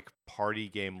style like party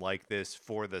game like this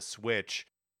for the Switch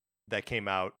that came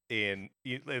out in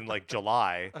like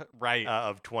July right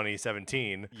of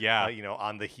 2017. Yeah.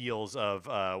 On the heels of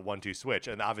 1-2 Switch,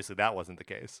 and obviously that wasn't the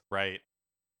case. Right.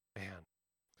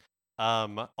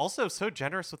 Man. Also so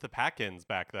generous with the pack-ins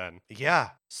back then. Yeah,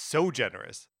 so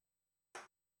generous.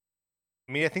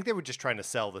 I mean, I think they were just trying to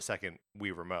sell the second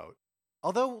Wii remote.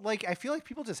 Although, like, I feel like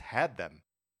people just had them.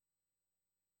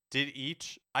 Did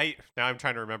now I'm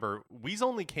trying to remember, Wii's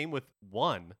only came with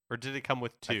one, or did it come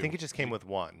with two? I think it just came with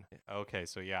one. Okay,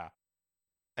 so yeah.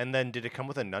 And then did it come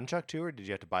with a nunchuck too, or did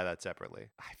you have to buy that separately?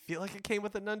 I feel like it came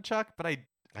with a nunchuck, but I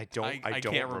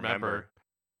can't remember.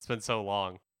 It's been so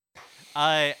long.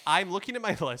 I'm looking at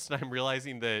my list and I'm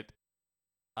realizing that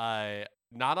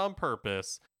not on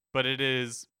purpose, but it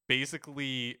is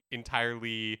basically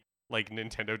entirely like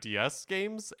Nintendo DS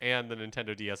games and the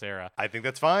Nintendo DS era. I think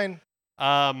that's fine.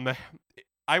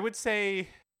 I would say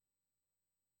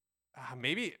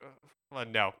maybe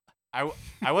no.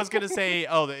 I was gonna say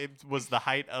it was the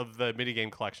height of the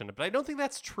minigame collection, but I don't think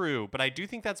that's true. But I do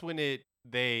think that's when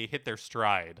they hit their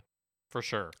stride, for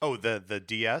sure. Oh, the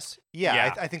DS?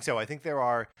 Yeah. I think so. I think there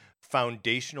are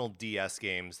foundational DS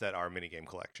games that are minigame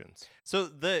collections. So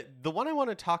the one I want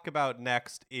to talk about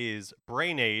next is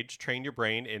Brain Age: Train Your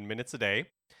Brain in Minutes a Day,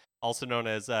 also known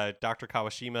as Dr.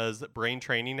 Kawashima's Brain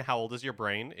Training: How Old Is Your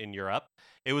Brain in Europe.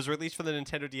 It was released for the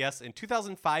Nintendo DS in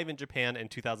 2005 in Japan and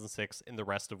 2006 in the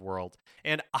rest of the world.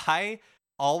 And I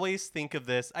always think of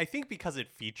this, I think because it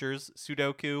features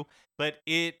Sudoku, but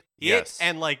it Yes.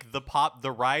 and like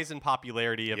the rise in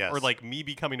popularity of, Yes. or like me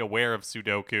becoming aware of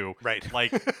Sudoku, Right.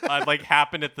 like like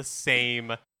happened at the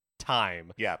same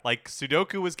time. Yeah. Like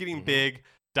Sudoku was getting Mhm. big,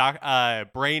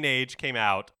 Brain Age came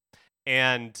out,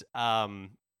 and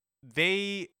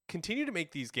they continue to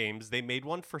make these games. They made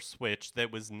one for Switch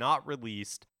that was not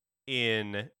released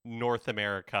in North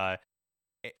America,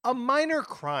 A minor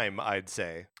crime, I'd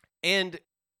say. and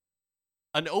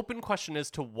an open question as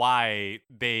to why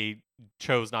they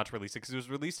chose not to release it, because it was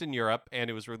released in Europe and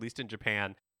it was released in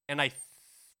Japan, and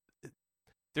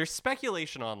there's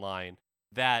speculation online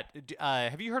that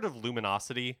have you heard of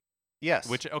Luminosity? Yes.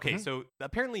 Which okay, Mhm. so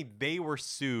apparently they were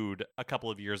sued a couple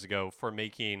of years ago for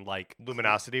making like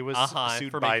Luminosity was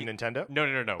sued for by making, Nintendo?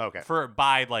 no, Okay. for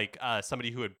by like somebody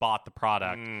who had bought the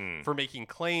product Mm. for making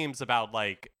claims about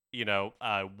like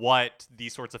what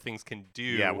these sorts of things can do.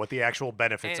 Yeah, what the actual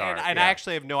benefits are. And Yeah. I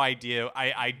actually have no idea.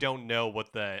 I don't know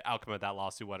what the outcome of that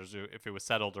lawsuit was, or if it was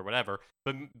settled or whatever.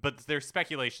 But there's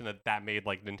speculation that made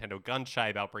like Nintendo gun shy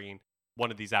about bringing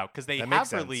one of these out, because they That makes have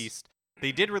sense. released.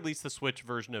 They did release the Switch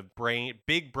version of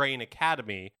Big Brain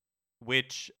Academy,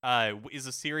 which is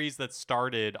a series that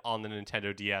started on the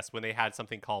Nintendo DS when they had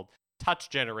something called Touch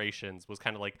Generations, was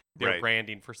kind of like their Right.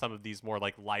 branding for some of these more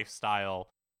like lifestyle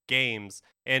games.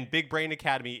 And Big Brain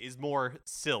Academy is more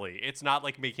silly. It's not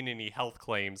like making any health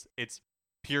claims. It's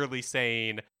purely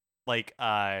saying like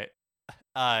I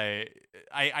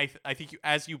think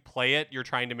as you play it, you're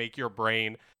trying to make your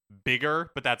brain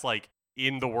bigger, but that's like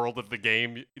in the world of the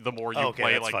game, the more you Okay,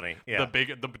 play, that's like funny. Yeah.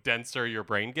 the denser your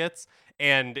brain gets,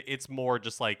 and it's more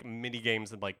just like mini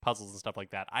games and like puzzles and stuff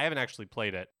like that. I haven't actually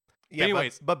played it. Yeah,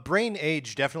 anyways, but Brain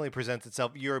Age definitely presents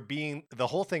itself. The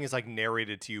whole thing is like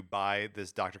narrated to you by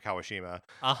this Dr. Kawashima.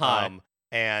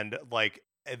 And like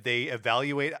they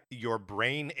evaluate your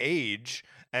brain age,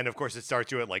 and of course it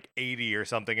starts you at like 80 or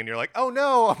something, and you're like, oh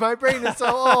no, my brain is so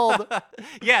old.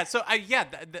 Yeah, so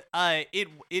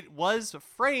it was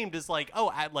framed as like,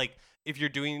 like if you're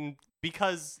doing,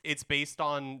 because it's based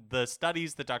on the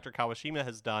studies that Dr. Kawashima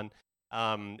has done,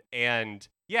 and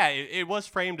yeah, it was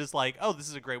framed as like, oh, this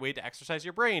is a great way to exercise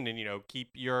your brain and keep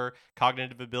your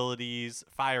cognitive abilities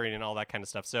firing and all that kind of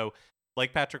stuff. So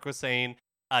like Patrick was saying,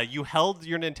 you held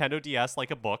your Nintendo DS like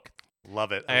a book.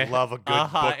 Love it. I love a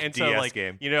good book and DS so, like,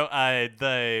 game.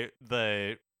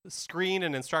 The screen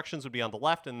and instructions would be on the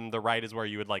left, and the right is where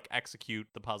you would like execute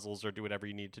the puzzles or do whatever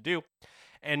you need to do.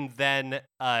 And then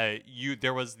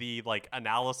there was the like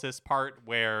analysis part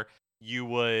where you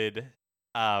would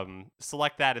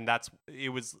select that, and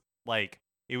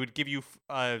it would give you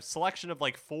a selection of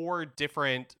like 4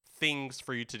 different things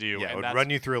for you to do. Yeah, and it would that's run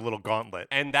you through a little gauntlet.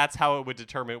 and that's how it would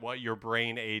determine what your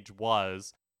brain age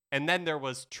was. And then there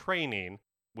was training,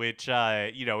 which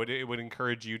it would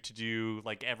encourage you to do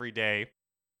like every day.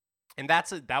 And that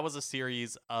was a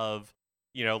series of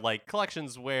like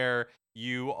collections where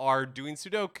you are doing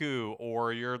Sudoku,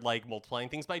 or you're like multiplying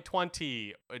things by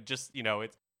 20. Just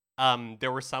it's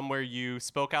there were some where you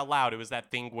spoke out loud. It was that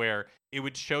thing where it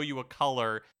would show you a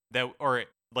color or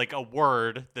like a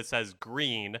word that says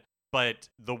green, but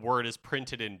the word is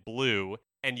printed in blue,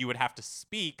 and you would have to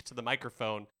speak to the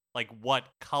microphone like what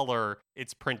color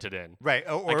it's printed in. Right.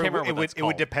 I Or can't remember what that's it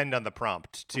would called. depend on the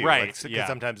prompt too. Right, Because yeah.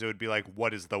 sometimes it would be like,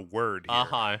 what is the word here?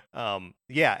 Uh-huh.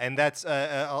 Yeah, and that's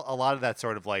a lot of that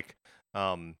sort of like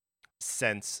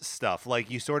sense stuff. Like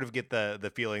you sort of get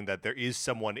the feeling that there is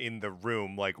someone in the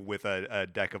room, like with a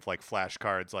deck of like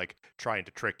flashcards, like trying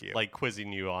to trick you, Like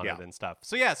quizzing you on Yeah. it and stuff.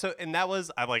 So yeah, and that was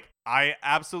I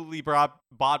absolutely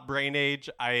bought Brain Age.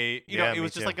 Yeah, it me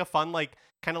was just too. like a fun like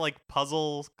kind of like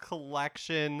puzzle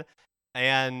collection,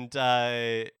 and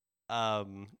I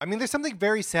mean, there's something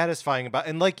very satisfying about,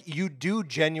 and like you do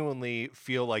genuinely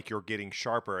feel like you're getting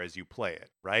sharper as you play it,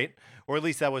 right? Or at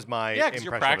least that was my yeah, because impression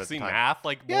you're of it at the practicing time. math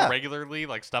like more Yeah. regularly,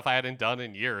 like stuff I hadn't done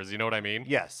in years. You know what I mean?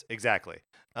 Yes, exactly.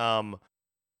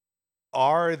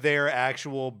 Are there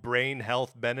actual brain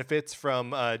health benefits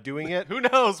from doing it? Who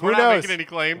knows? Who We're not knows? making any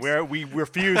claims. We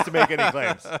refuse to make any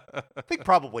claims. I think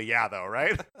probably yeah, though,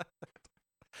 right?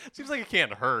 Seems like it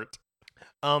can't hurt.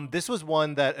 This was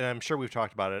one that, and I'm sure we've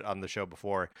talked about it on the show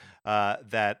before,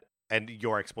 and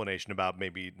your explanation about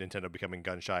maybe Nintendo becoming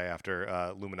gun shy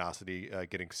after Luminosity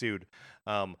getting sued.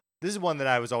 This is one that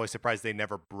I was always surprised they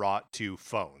never brought to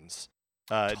phones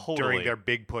Totally. during their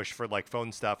big push for like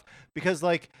phone stuff, because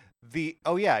like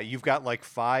you've got like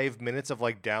 5 minutes of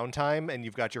like downtime and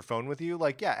you've got your phone with you.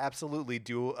 Like, yeah, absolutely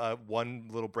do one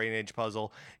little brain age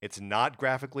puzzle. It's not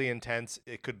graphically intense.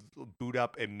 It could boot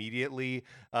up immediately,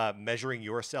 measuring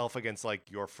yourself against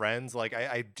like your friends. Like,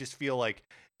 I just feel like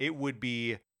it would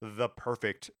be the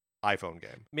perfect iPhone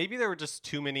game. Maybe there were just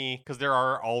too many, because there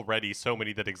are already so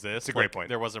many that exist. It's a great point.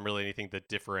 There wasn't really anything that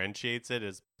differentiates it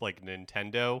as like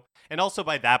Nintendo. And also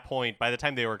by that point, by the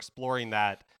time they were exploring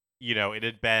that, it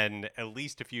had been at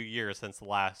least a few years since the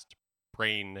last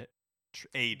brain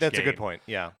age That's game. a good point.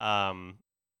 Yeah.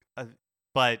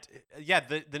 But yeah,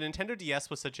 the Nintendo DS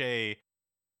was such a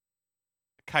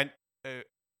kind.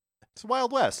 It's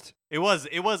Wild West. It was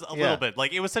a little bit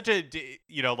like, it was such a,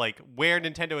 like where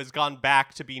Nintendo has gone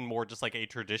back to being more just like a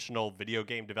traditional video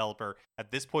game developer.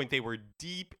 At this point, they were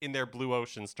deep in their blue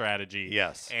ocean strategy.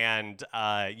 Yes. And,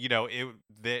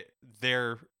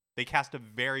 they cast a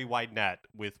very wide net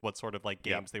with what sort of like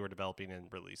games they were developing and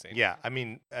releasing. Yeah. I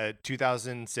mean,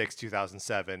 2006,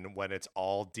 2007, when it's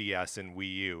all DS and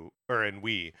Wii U or in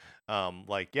Wii,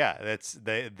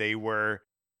 they were,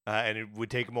 and it would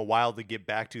take them a while to get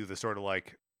back to the sort of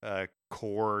like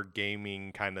core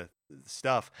gaming kind of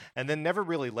stuff, and then never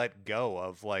really let go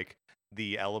of like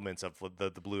the elements of the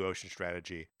blue ocean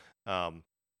strategy. And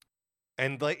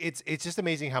like it's just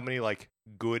amazing how many like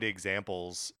good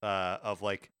examples of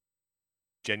like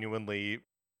genuinely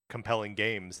compelling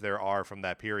games there are from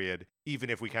that period, even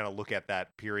if we kind of look at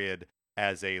that period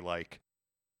as a like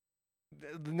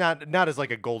not as like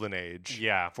a golden age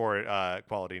for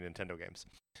quality Nintendo games.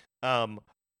 All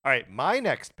right, my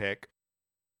next pick,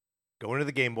 going to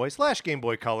the Game Boy / Game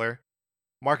Boy Color.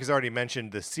 Mark has already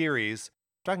mentioned the series.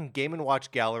 I'm talking Game & Watch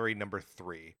Gallery number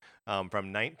 3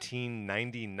 from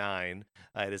 1999.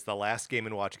 It is the last Game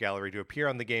 & Watch Gallery to appear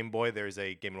on the Game Boy. There's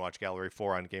a Game & Watch Gallery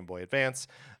 4 on Game Boy Advance.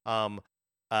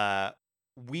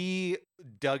 We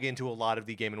dug into a lot of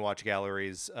the Game & Watch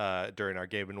galleries during our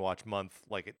Game & Watch month,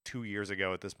 like 2 years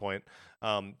ago at this point.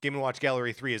 Game & Watch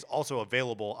Gallery 3 is also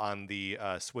available on the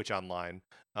Switch Online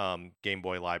Game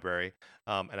Boy library.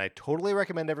 And I totally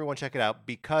recommend everyone check it out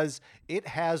because it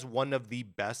has one of the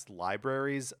best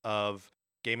libraries of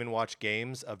Game & Watch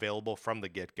games available from the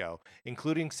get-go,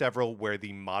 including several where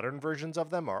the modern versions of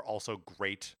them are also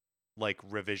great like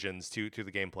revisions to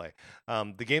the gameplay.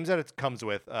 The games that it comes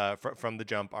with from the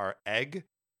jump are Egg,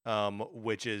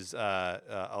 which is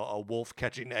a wolf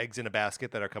catching eggs in a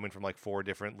basket that are coming from like 4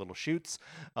 different little shoots.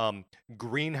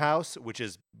 Greenhouse, which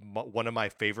is one of my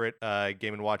favorite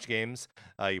Game & Watch games.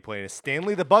 You play as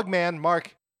Stanley the Bugman.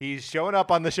 Mark, he's showing up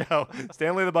on the show.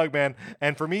 Stanley the Bugman.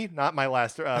 And for me, not my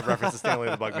last reference to Stanley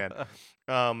the Bugman.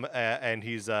 And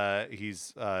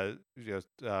he's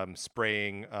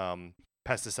spraying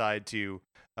pesticide to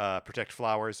protect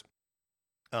flowers.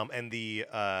 And the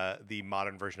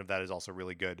modern version of that is also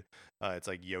really good. It's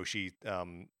like Yoshi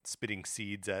spitting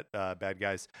seeds at bad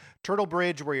guys. Turtle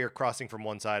Bridge, where you're crossing from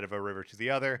one side of a river to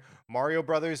the other. Mario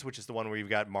Brothers, which is the one where you've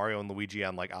got Mario and Luigi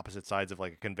on like opposite sides of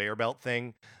like a conveyor belt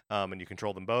thing, and you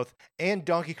control them both. And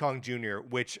Donkey Kong Jr.,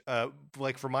 which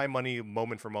like for my money,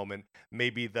 moment for moment, may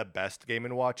be the best Game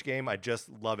 & Watch game. I just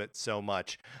love it so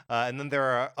much. And then there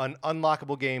are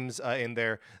unlockable games in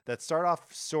there that start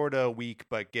off sort of weak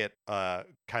but get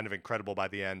kind of incredible by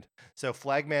the end. So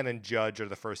Flagman and Judge are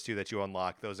the first 2 that you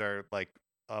unlock. Those are like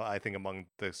I think among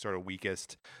the sort of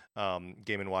weakest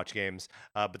Game & Watch games.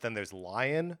 But then there's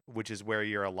Lion, which is where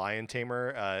you're a lion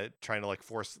tamer trying to like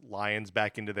force lions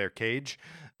back into their cage.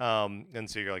 And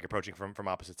so you're like approaching from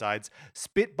opposite sides.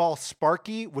 Spitball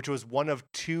Sparky, which was one of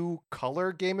 2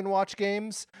 color Game & Watch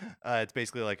games. It's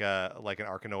basically like an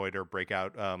Arkanoid or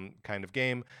Breakout kind of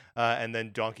game. And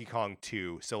then Donkey Kong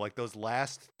 2. So like those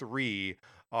last 3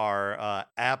 are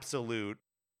absolute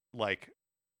like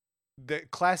the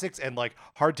classics and like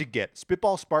hard to get.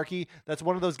 Spitball Sparky, that's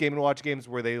one of those Game & Watch games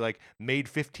where they like made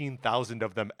 15,000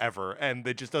 of them ever, and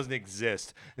it just doesn't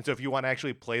exist. And so if you want to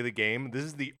actually play the game, this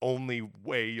is the only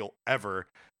way you'll ever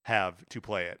have to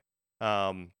play it.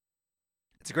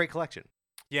 It's a great collection.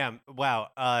 Yeah, wow.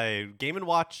 Game &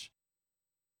 Watch,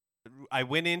 I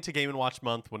went into Game & Watch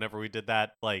month whenever we did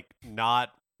that, like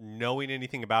not knowing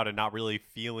anything about it, not really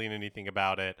feeling anything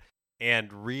about it,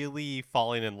 and really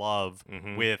falling in love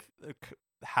with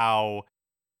how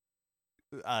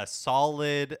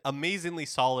solid, amazingly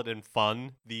solid and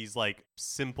fun these like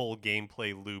simple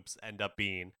gameplay loops end up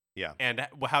being. Yeah. And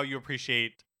how you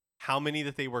appreciate how many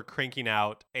that they were cranking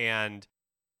out, and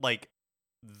like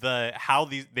how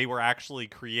they were actually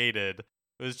created.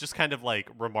 It was just kind of like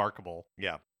remarkable.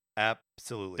 Yeah,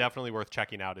 absolutely. Definitely worth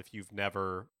checking out if you've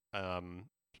never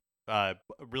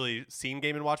really seen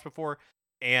Game & Watch before.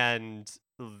 And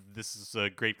this is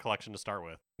a great collection to start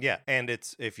with. Yeah, and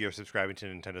it's if you're subscribing to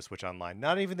Nintendo Switch Online,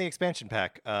 not even the expansion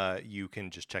pack, you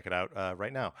can just check it out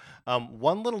right now.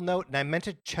 One little note, and I meant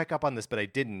to check up on this, but I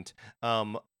didn't.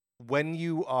 When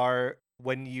you are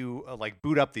when you like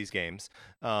boot up these games,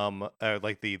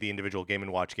 like the individual Game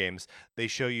and Watch games, they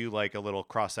show you like a little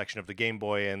cross section of the Game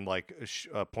Boy and like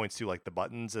points to like the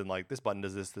buttons and like this button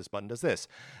does this button does this,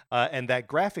 and that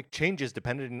graphic changes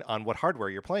depending on what hardware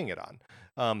you're playing it on.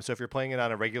 So if you're playing it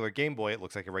on a regular Game Boy, it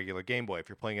looks like a regular Game Boy. If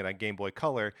you're playing it on Game Boy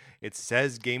Color, it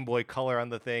says Game Boy Color on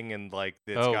the thing, and like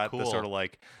it's got the sort of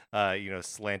like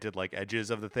slanted like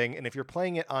edges of the thing. And if you're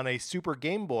playing it on a Super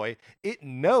Game Boy, it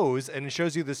knows and it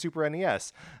shows you the Super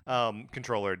NES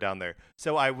controller down there.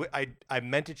 So I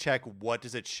meant to check what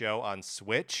does it show on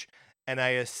Switch, and I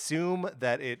assume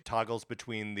that it toggles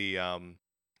between the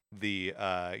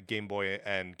Game Boy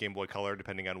and Game Boy Color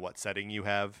depending on what setting you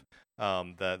have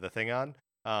the thing on.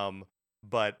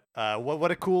 But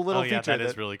what a cool little feature. That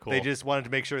is really cool. They just wanted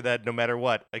to make sure that no matter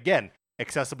what, again,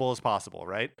 accessible as possible,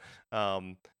 right?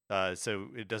 So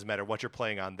it doesn't matter what you're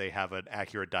playing on, they have an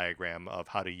accurate diagram of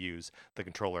how to use the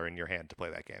controller in your hand to play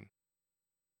that game.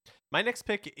 My next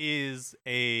pick is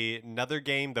another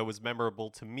game that was memorable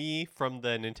to me from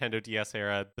the Nintendo DS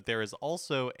era, but there is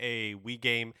also a Wii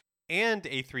game and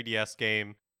a 3DS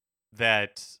game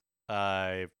that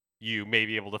you may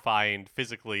be able to find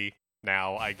physically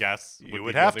now, I guess. You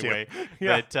would have to. Way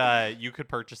Yeah. that you could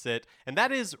purchase it, and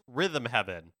that is Rhythm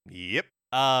Heaven. Yep.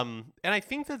 And I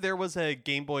think that there was a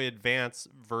Game Boy Advance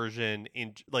version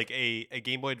in like a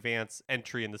Game Boy Advance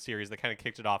entry in the series that kind of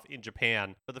kicked it off in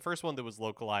Japan. But the first one that was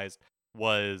localized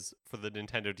was for the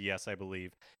Nintendo DS, I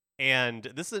believe. And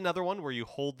this is another one where you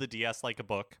hold the DS like a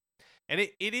book. And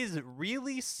it is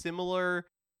really similar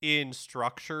in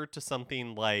structure to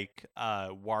something like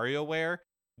WarioWare.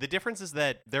 The difference is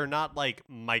that they're not like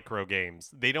micro games.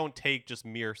 They don't take just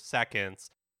mere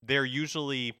seconds. They're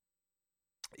usually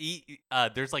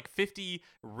there's like 50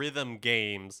 rhythm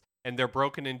games, and they're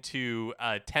broken into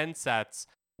 10 sets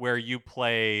where you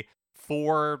play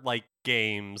 4 like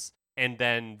games, and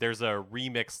then there's a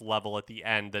remix level at the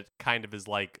end that kind of is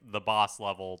like the boss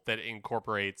level that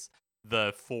incorporates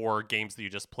the 4 games that you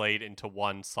just played into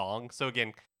one song. So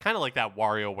again, kind of like that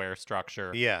WarioWare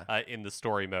structure in the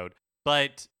story mode.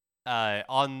 But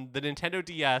on the Nintendo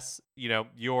DS,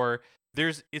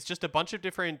 it's just a bunch of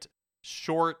different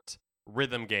short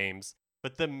rhythm games,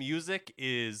 but the music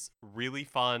is really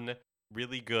fun,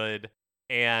 really good,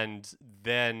 and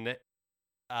then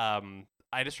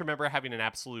I just remember having an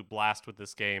absolute blast with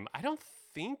this game. I don't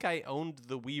think I owned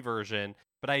the Wii version,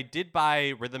 but I did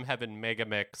buy Rhythm Heaven Mega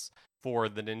Mix for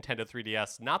the Nintendo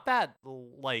 3DS. Not that,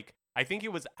 like, I think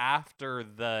it was after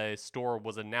the store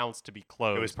was announced to be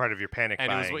closed. It was part of your panic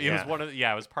buying. And it was one of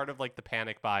it was part of like the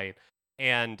panic buying.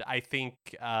 And I think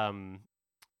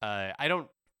I don't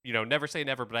never say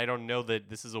never, but I don't know that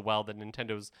this is a well that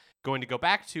Nintendo's going to go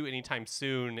back to anytime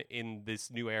soon in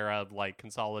this new era of like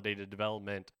consolidated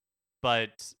development.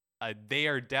 But they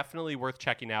are definitely worth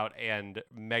checking out, and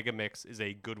Megamix is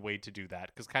a good way to do that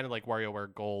because kind of like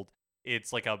WarioWare Gold,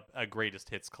 it's like a greatest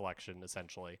hits collection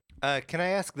essentially. Can I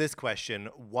ask this question?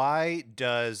 Why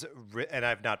does and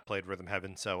I've not played Rhythm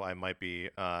Heaven, so I might be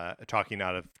talking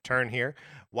out of turn here.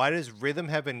 Why does Rhythm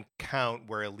Heaven count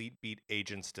where Elite Beat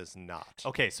Agents does not?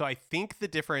 Okay, so I think the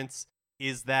difference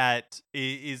is that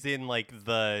is in like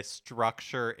the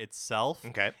structure itself.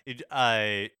 Okay.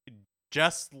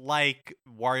 Just like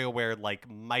WarioWare, like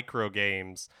micro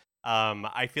games,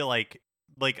 I feel like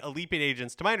Elite Beat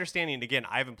Agents, to my understanding, again,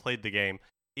 I haven't played the game,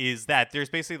 is that there's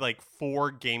basically like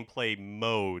 4 gameplay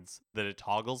modes that it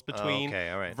toggles between. Okay,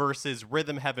 all right. Versus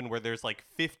Rhythm Heaven, where there's like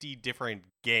 50 different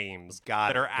games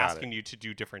that are asking you to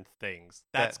do different things.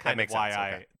 That's kind of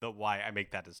why why I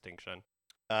make that distinction.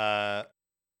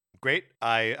 Great.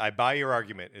 I buy your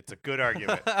argument. It's a good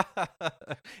argument.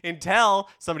 Until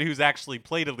somebody who's actually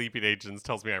played Elite Beat Agents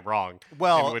tells me I'm wrong.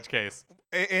 Well, in which case,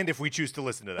 and if we choose to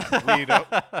listen to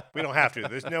that, we don't have to.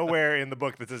 There's nowhere in the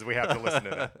book that says we have to listen to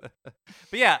that.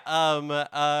 But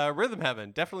yeah, Rhythm Heaven,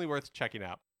 definitely worth checking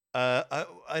out.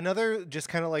 Another just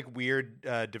kind of like weird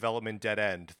development dead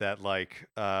end that like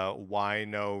why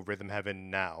no Rhythm Heaven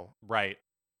now? Right.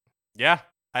 Yeah.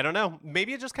 I don't know.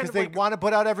 Maybe it just kind of because they want to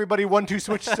put out everybody 1-2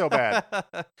 Switch so bad.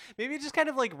 Maybe it just kind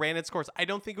of like ran its course. I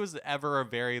don't think it was ever a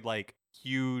very like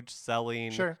huge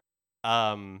selling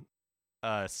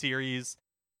series,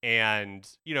 and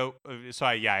so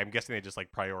I'm guessing they just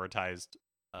like prioritized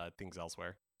things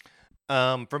elsewhere.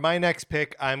 For my next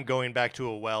pick, I'm going back to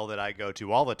a well that I go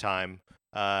to all the time,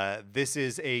 This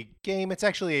is a game. It's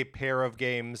actually a pair of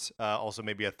games. Also,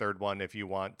 maybe a third one if you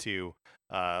want to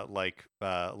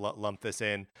lump this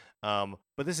in.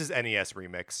 But this is NES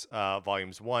Remix,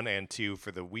 volumes 1 and 2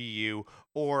 for the Wii U,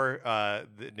 or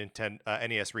the Nintendo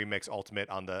NES Remix Ultimate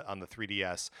on the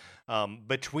 3DS.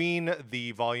 Between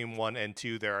the volume 1 and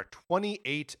 2, there are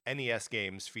 28 NES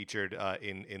games featured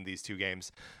in these two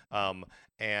games,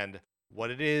 and what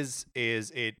it is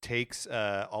it takes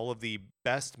all of the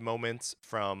best moments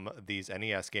from these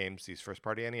NES games, these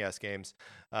first-party NES games,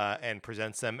 and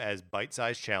presents them as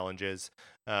bite-sized challenges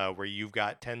where you've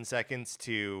got 10 seconds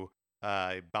to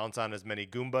bounce on as many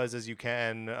Goombas as you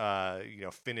can,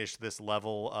 finish this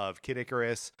level of Kid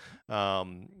Icarus,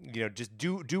 just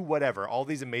do whatever. All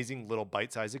these amazing little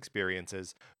bite-sized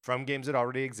experiences from games that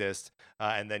already exist,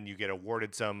 and then you get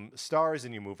awarded some stars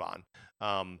and you move on.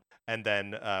 And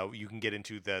then you can get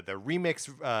into the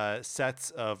remix sets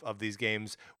of these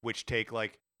games, which take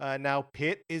now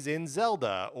Pit is in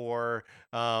Zelda, or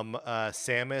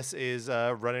Samus is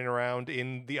running around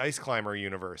in the Ice Climber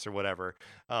universe or whatever.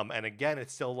 And again,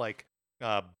 it's still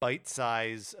bite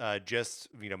size, just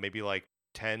maybe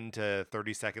 10 to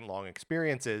 30-second long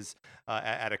experiences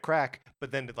at a crack,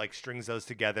 but then it strings those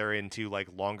together into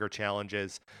longer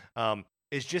challenges.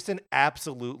 It's just an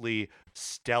absolutely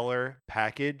stellar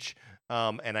package.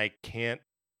 And I can't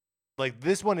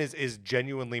this one is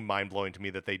genuinely mind-blowing to me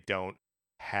that they don't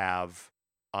have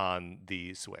on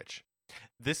the Switch.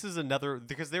 This is another,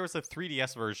 because there was a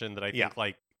 3DS version that I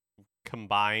think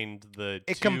combined the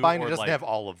it two, combined. It doesn't have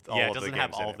all of it of doesn't the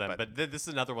have games all in of them, it, but this is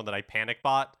another one that I panic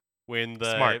bought when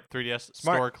the Smart. 3DS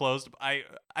Smart. store closed. I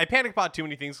panic bought too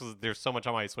many things because there's so much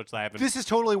on my Switch that I haven't. This is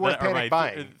totally worth panic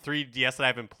buying. 3DS that I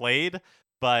haven't played,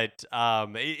 but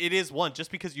it is one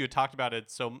just because you had talked about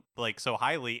it so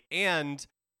highly, and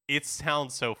it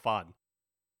sounds so fun.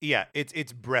 Yeah,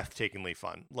 it's breathtakingly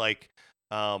fun.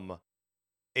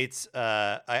 It's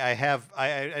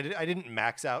I didn't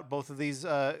max out both of these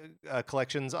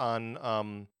collections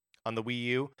on the Wii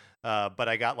U, but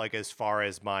I got as far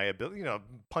as my ability.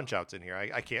 Punch Out's in here.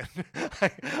 I can't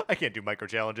I can't do micro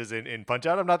challenges in Punch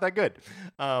Out. I'm not that good.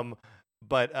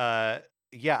 But I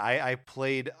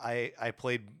played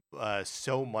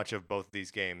so much of both of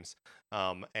these games.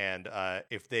 And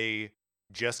if they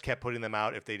just kept putting them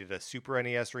out, if they did a Super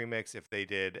NES remix, if they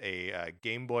did a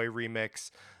Game Boy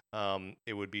remix,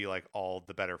 it would be all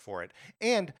the better for it.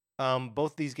 And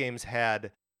both these games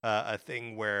had a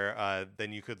thing where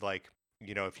then you could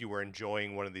if you were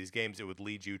enjoying one of these games, it would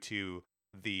lead you to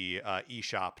the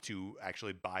eShop to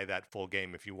actually buy that full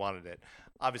game if you wanted it.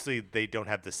 Obviously, they don't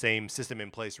have the same system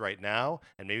in place right now,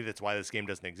 and maybe that's why this game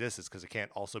doesn't exist, is because it can't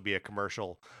also be a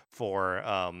commercial for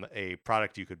a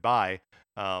product you could buy.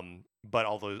 But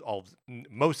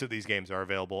most of these games are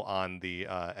available on the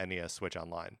NES Switch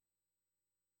Online.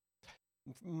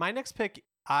 My next pick,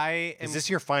 Is this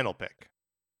your final pick?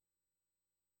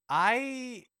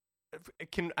 I'm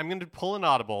going to pull an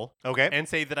audible, okay, and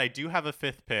say that I do have a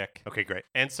fifth pick. Okay, great.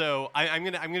 And so I'm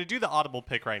gonna do the audible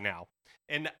pick right now.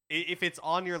 And if it's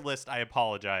on your list, I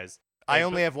apologize. I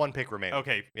only have one pick remaining.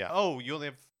 Okay. Yeah. Oh, you only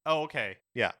have. Oh, okay.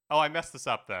 Yeah. Oh, I messed this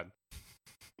up then.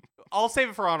 I'll save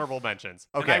it for honorable mentions.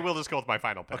 Okay. And I will just go with my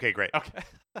final pick. Okay, great. Okay.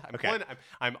 Okay.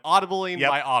 I'm audibling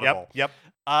my audible. Yep.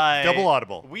 Double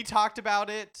audible. We talked about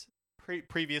it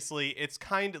previously. It's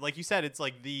kind of like you said. It's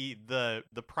the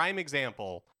prime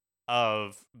example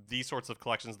of these sorts of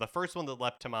collections. The first one that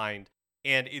leapt to mind,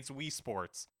 and it's Wii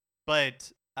Sports.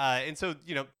 But and so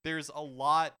there's a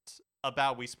lot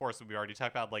about Wii Sports that we already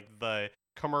talked about, the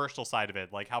commercial side of it,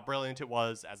 how brilliant it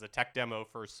was as a tech demo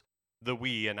for the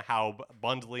Wii, and how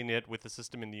bundling it with the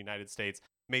system in the United States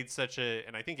made such a,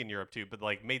 and I think in Europe too, but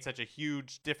made such a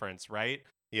huge difference, right?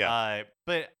 Yeah.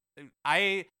 But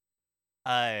I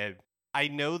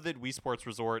know that Wii Sports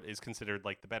Resort is considered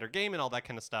the better game and all that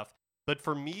kind of stuff. But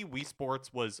for me, Wii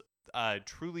Sports was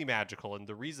truly magical, and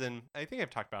the reason I think I've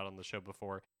talked about it on the show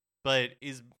before, but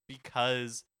is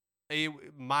because it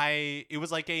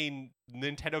was like a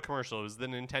Nintendo commercial. It was the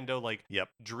Nintendo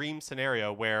dream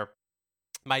scenario where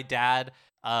my dad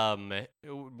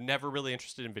never really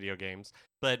interested in video games,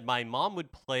 but my mom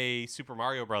would play Super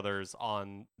Mario Brothers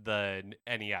on the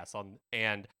NES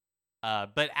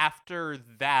but after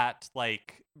that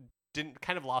didn't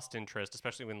kind of lost interest,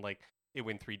 especially when it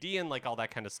went 3D and all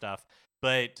that kind of stuff.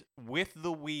 But with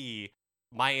the Wii,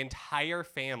 my entire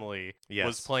family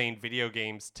was playing video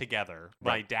games together.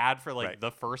 Right. My dad for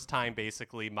the first time,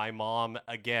 basically, my mom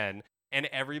again, and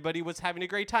everybody was having a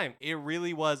great time. It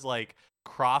really was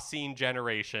crossing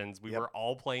generations. We were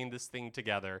all playing this thing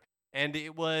together, and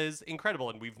it was incredible.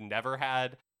 And we've never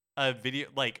had a video,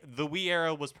 like the Wii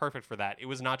era was perfect for that. It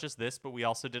was not just this, but we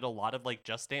also did a lot of like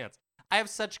Just Dance. I have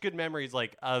such good memories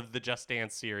like of the Just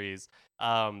Dance series,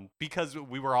 because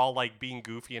we were all like being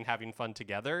goofy and having fun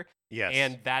together. Yes.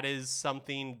 And that is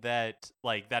something that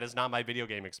like that is not my video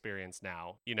game experience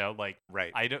now. Like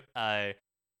Right. I don't.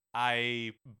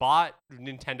 I bought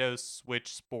Nintendo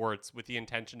Switch Sports with the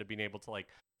intention of being able to like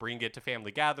bring it to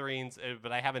family gatherings,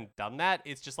 but I haven't done that.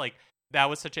 It's just like that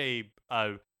was such a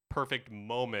perfect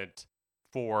moment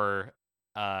for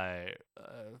uh,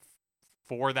 uh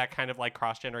for that kind of like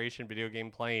cross generation video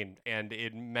game playing, and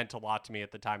it meant a lot to me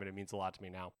at the time, and it means a lot to me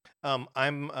now.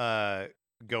 I'm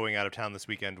going out of town this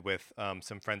weekend with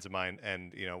some friends of mine,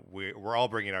 and we're all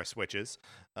bringing our Switches,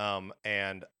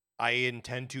 and I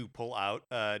intend to pull out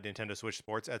Nintendo Switch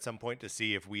Sports at some point to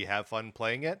see if we have fun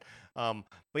playing it. But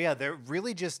yeah, they're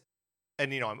really just,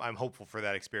 and I'm hopeful for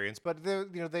that experience. But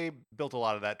they built a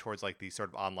lot of that towards like the sort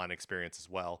of online experience as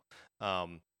well.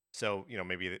 So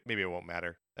maybe it won't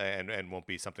matter and won't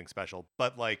be something special.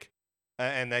 But like,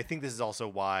 and I think this is also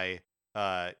why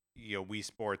Wii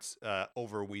Sports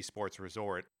over Wii Sports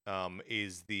Resort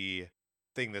is the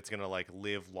thing that's gonna like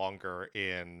live longer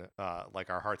in like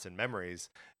our hearts and memories,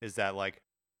 is that like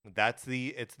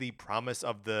it's the promise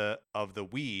of the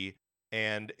Wii,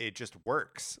 and it just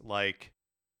works. Like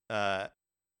uh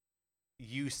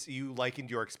you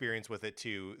likened your experience with it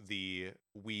to the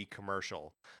Wii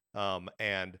commercial,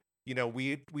 and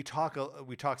we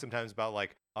talk sometimes about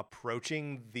like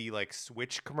approaching the like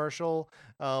Switch commercial,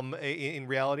 in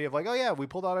reality of like, oh yeah, we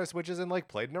pulled out our Switches and like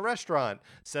played in a restaurant,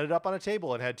 set it up on a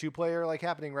table, and had 2-player like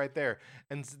happening right there,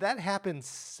 and that happens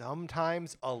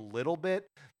sometimes a little bit,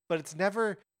 but it's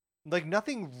never like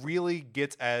nothing will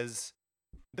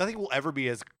ever be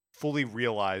as fully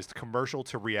realized commercial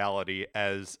to reality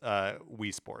as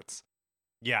Wii Sports.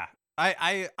 Yeah.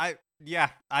 I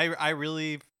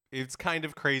really, it's kind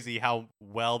of crazy how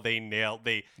well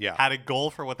they Yeah. had a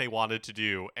goal for what they wanted to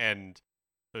do and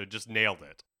just nailed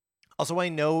it. Also, I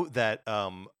know that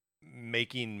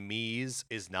making Mii's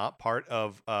is not part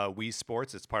of Wii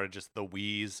Sports. It's part of just the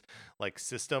Wii's like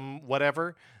system,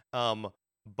 whatever.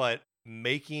 But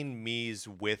making Mii's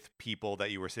with people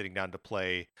that you were sitting down to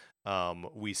play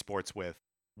Wii Sports with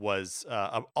was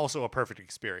also a perfect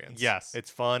experience. Yes. It's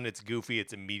fun, it's goofy,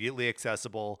 it's immediately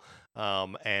accessible,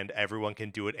 and everyone can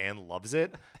do it and loves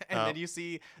it. And then you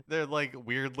see their like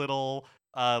weird little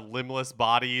limbless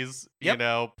bodies,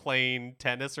 Yep. playing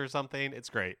tennis or something. It's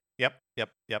great. Yep.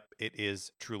 It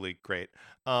is truly great.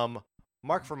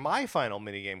 Mark, for my final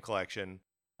minigame collection,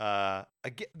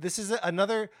 again, this is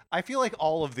another. I feel like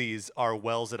all of these are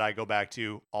wells that I go back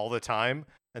to all the time,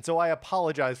 and so I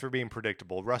apologize for being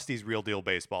predictable. Rusty's Real Deal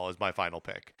Baseball is my final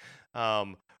pick.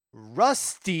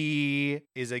 Rusty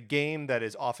is a game that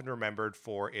is often remembered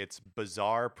for its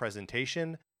bizarre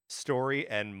presentation, story,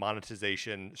 and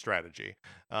monetization strategy.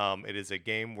 It is a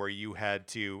game where you had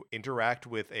to interact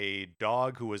with a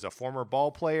dog who was a former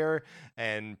ball player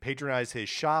and patronize his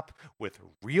shop with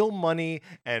real money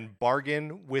and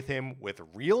bargain with him with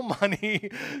real money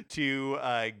to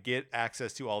get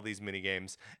access to all these mini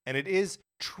games. And it is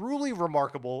truly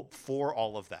remarkable for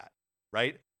all of that,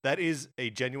 right? That is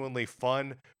a genuinely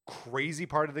fun, crazy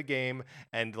part of the game,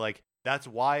 and like that's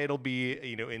why it'll be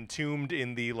entombed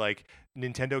in the like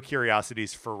Nintendo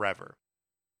curiosities forever.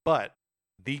 But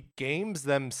the games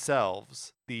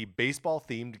themselves, the baseball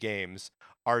themed games,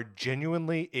 are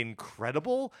genuinely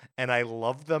incredible, and I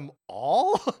love them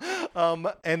all.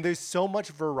 And there's so much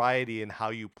variety in how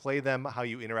you play them, how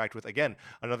you interact with. Again,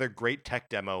 another great tech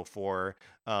demo for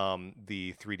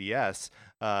the 3DS.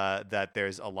 That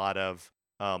there's a lot of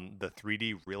the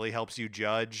 3D really helps you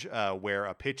judge where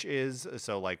a pitch is.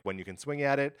 So like when you can swing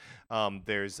at it,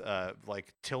 there's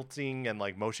like tilting and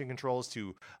like motion controls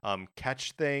to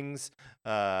catch things.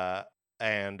 And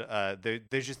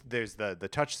there's the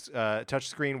touch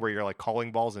screen where you're like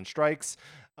calling balls and strikes.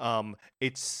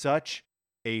 It's such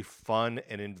a fun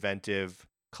and inventive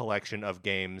collection of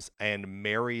games, and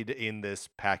married in this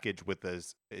package with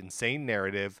this insane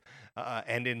narrative,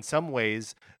 and in some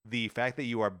ways the fact that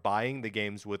you are buying the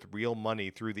games with real money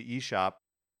through the eShop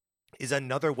is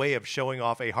another way of showing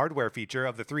off a hardware feature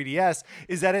of the 3DS,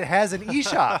 is that it has an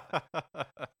eShop.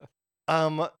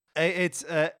 It's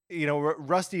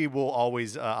Rusty will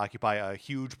always occupy a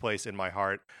huge place in my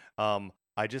heart.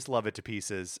 I just love it to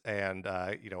pieces, and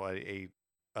a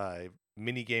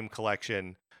mini game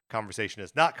collection conversation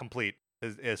is not complete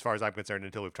as far as I'm concerned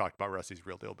until we've talked about Rusty's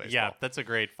Real Deal Baseball. Yeah, that's a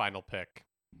great final pick.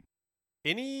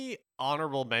 Any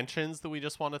honorable mentions that we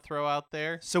just want to throw out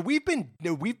there? So we've been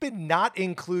not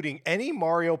including any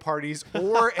Mario parties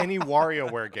or any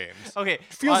WarioWare games. Okay,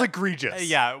 Feels egregious.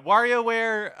 Yeah,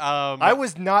 WarioWare. I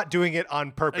was not doing it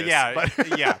on purpose. Yeah,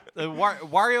 but yeah.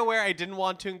 WarioWare I didn't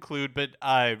want to include, but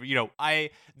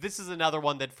this is another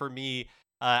one that for me,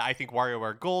 I think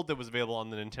WarioWare Gold that was available on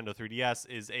the Nintendo 3DS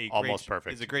is a Almost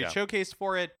perfect. Is a great Yeah. showcase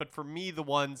for it. But for me, the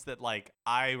ones that like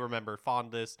I remember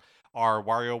fondest are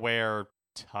WarioWare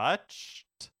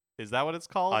Touched. Is that what it's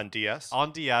called? on DS.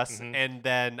 On DS, Mhm. and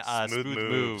then Smooth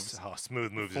Moves Oh,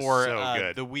 Smooth Moves for is so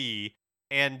good. the Wii.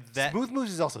 And that Smooth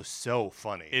Moves is also so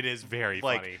funny. it is very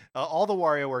like funny. all the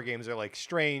WarioWare games are like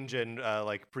strange and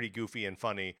like pretty goofy and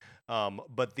funny.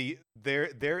 But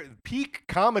their peak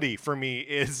comedy for me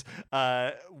is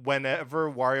whenever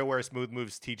WarioWare Smooth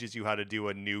Moves teaches you how to do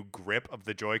a new grip of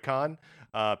the Joy-Con.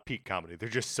 Peak comedy. They're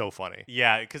just so funny.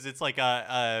 Yeah, because it's like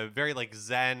a very like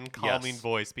zen, calming Yes.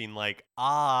 voice being like,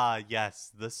 ah,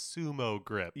 yes, the sumo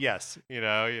grip. Yes.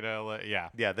 Yeah.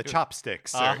 Yeah. The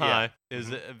chopsticks. Is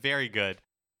very good.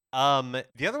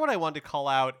 The other one I wanted to call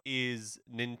out is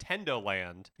Nintendo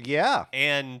Land, Yeah.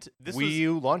 and this Wii was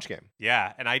U launch game.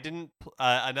 yeah, and I didn't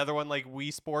another one like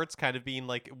Wii Sports kind of being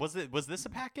like, was this a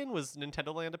pack-in? Was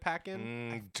Nintendo Land a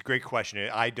pack-in? It's a great question.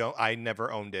 I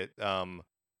never owned it.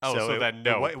 So then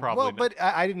no, probably Well, not. but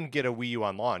I didn't get a Wii U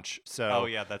on launch. So Oh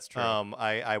yeah, that's true.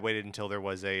 I waited until there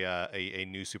was a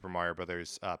new Super Mario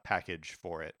Brothers package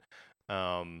for it.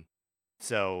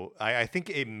 So I think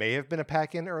it may have been a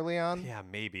pack-in early on. Yeah,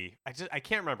 maybe. I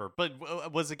can't remember,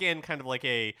 but was again kind of like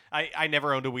I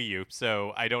never owned a Wii U,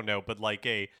 so I don't know, but like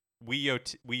a Wii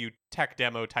U tech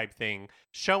demo type thing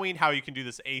showing how you can do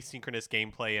this asynchronous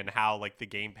gameplay and how like the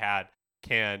gamepad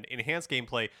can enhance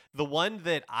gameplay. The one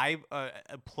that I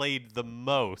played the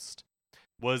most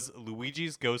was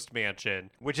Luigi's Ghost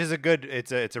Mansion, Which is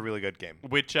it's a really good game.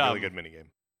 which Really good minigame.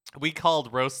 we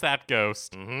called Roast That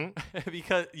Ghost. Mm-hmm.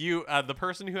 Because the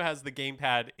person who has the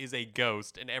gamepad is a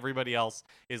ghost, and everybody else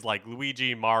is like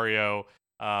Luigi, Mario,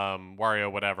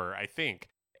 Wario, whatever. I think,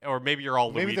 or maybe you're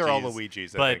all Maybe Luigis, they're all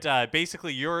Luigis. I think. but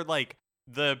basically, you're like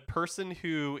the person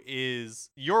who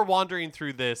you're wandering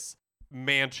through this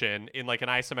mansion in like an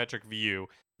isometric view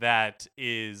that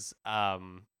is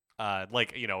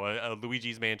like a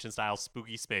Luigi's Mansion style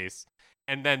spooky space,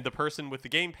 and then the person with the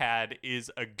gamepad is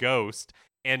a ghost.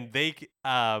 And they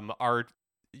are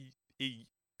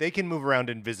they can move around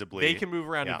invisibly.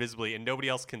 Yeah. invisibly, and nobody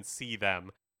else can see them.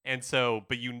 And so,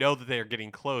 but you know that they're getting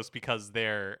close because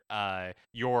your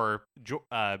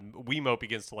Wiimote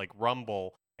begins to like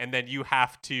rumble, and then you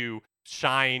have to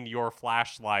shine your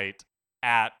flashlight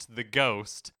at the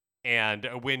ghost. And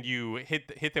when you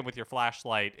hit them with your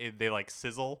flashlight, they like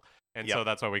sizzle, and Yep. so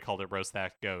that's why we called it Roast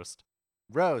That Ghost.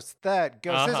 Roast that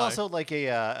ghost. There's Uh-huh. also like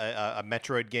a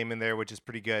Metroid game in there, which is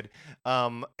pretty good.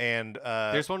 And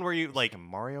There's one where you like a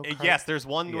Mario Kart? yes, there's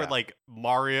one where Yeah. like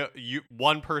Mario,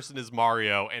 one person is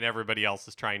Mario and everybody else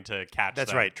is trying to catch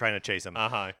That's them. right, trying to chase him.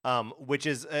 Which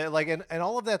is like, and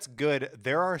all of that's good.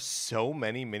 There are so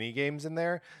many mini games in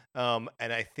there, and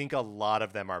I think a lot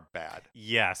of them are bad.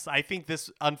 Yes, I think this,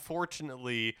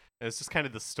 unfortunately, it's just kind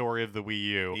of the story of the Wii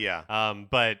U. Yeah.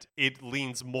 But it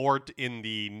leans more in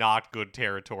the not good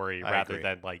territory I rather agree.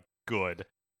 than like good.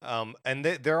 And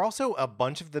there are also a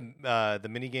bunch of the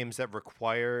mini games that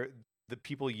require the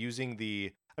people using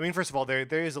the. I mean, first of all, there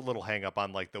is a little hang up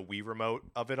on like the Wii remote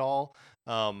of it all.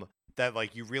 That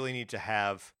like you really need to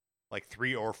have like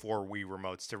 3 or 4 Wii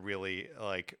remotes to really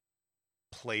like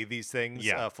play these things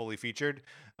fully featured.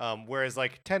 Whereas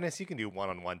like tennis, you can do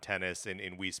one-on-one tennis in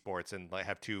Wii Sports and like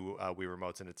have 2 Wii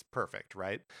remotes and it's perfect,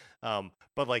 right?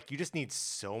 But like you just need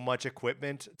so much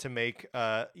equipment to make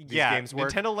these games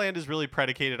work. Nintendo Land is really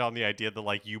predicated on the idea that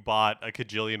like you bought a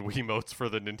cajillion Wiimotes for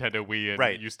the Nintendo Wii and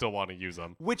Right. you still want to use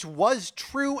them. Which was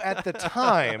true at the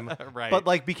time, Right. but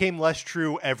like became less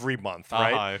true every month,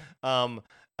 right? Uh-huh.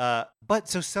 But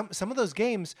so some of those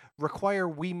games require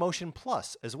Wii Motion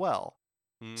Plus as well.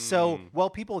 So while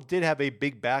people did have a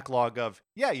big backlog of,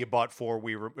 you bought 3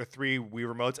 Wii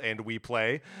remotes and Wii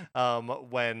Play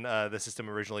when the system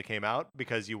originally came out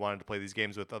because you wanted to play these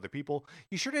games with other people,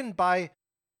 you sure didn't buy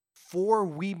 4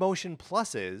 Wii Motion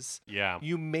Pluses. Yeah.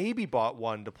 You maybe bought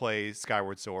one to play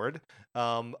Skyward Sword,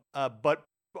 but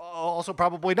also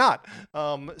probably not.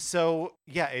 So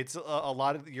yeah, it's a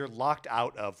lot of, you're locked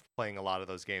out of playing a lot of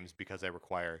those games because they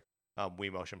require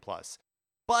Wii Motion Plus.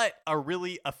 But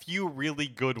a few really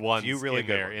good ones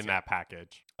in that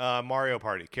package. Mario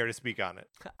Party. Care to speak on it?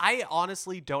 I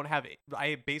honestly don't have.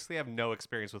 I basically have no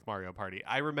experience with Mario Party.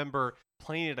 I remember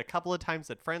playing it a couple of times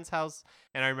at friends' house,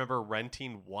 and I remember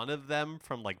renting one of them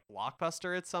from like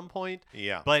Blockbuster at some point.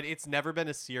 Yeah. But it's never been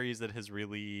a series that has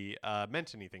really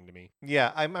meant anything to me.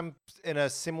 Yeah, I'm in a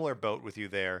similar boat with you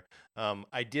there.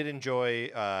 I did enjoy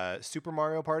Super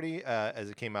Mario Party as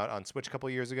it came out on Switch a couple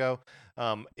of years ago.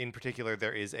 In particular,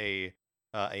 there is a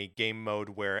game mode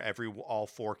where all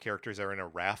four characters are in a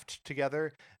raft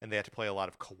together, and they have to play a lot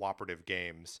of cooperative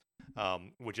games,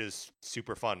 which is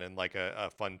super fun and like a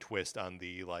fun twist on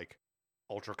the like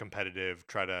ultra competitive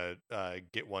try to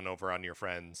get one over on your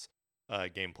friends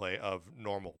gameplay of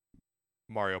normal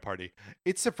Mario Party.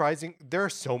 It's surprising. There are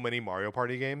so many Mario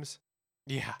Party games.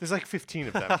 Yeah. There's like 15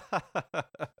 of them.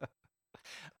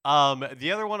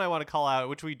 The other one I want to call out,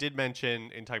 which we did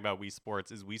mention in talking about Wii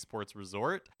Sports, is Wii Sports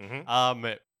Resort.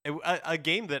 Mhm. A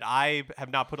game that I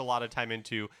have not put a lot of time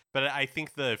into, but I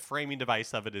think the framing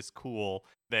device of it is cool,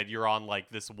 that you're on like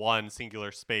this one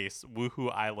singular space,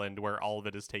 Woohoo Island, where all of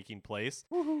it is taking place.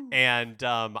 Woohoo. And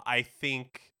I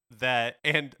think that,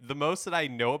 and the most that I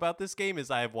know about this game is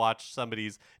I have watched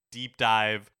somebody's deep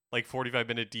dive, like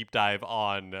 45-minute deep dive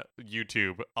on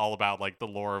YouTube, all about like the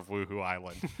lore of Woohoo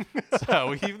Island.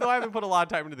 So even though I haven't put a lot of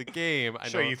time into the game, I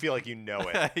Sure, know you feel like you know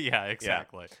it. yeah,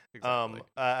 exactly. Exactly.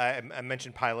 I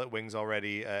mentioned Pilot Wings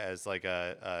already as like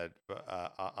a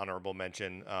honorable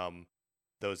mention.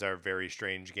 Those are very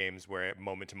strange games where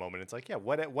moment to moment it's like, yeah,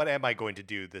 what am I going to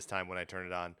do this time when I turn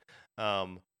it on?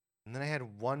 And then I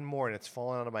had one more, and it's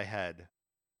fallen out of my head.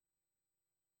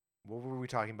 What were we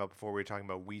talking about before? We were talking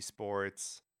about Wii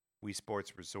Sports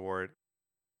Resort,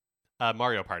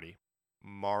 Mario Party.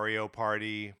 Mario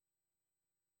Party.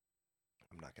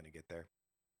 I'm not gonna get there.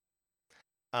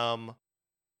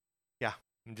 Yeah,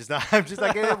 I'm just not. I'm just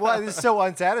like, well, this is so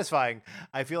unsatisfying.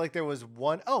 I feel like there was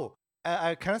one. Oh,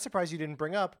 I'm kind of surprised you didn't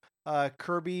bring up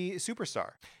Kirby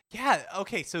Superstar. Yeah.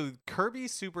 Okay. So Kirby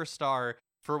Superstar,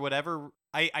 for whatever,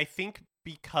 I think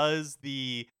because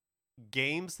the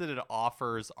games that it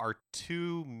offers are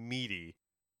too meaty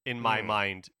in my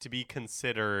mind to be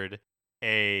considered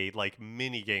a like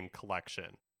mini game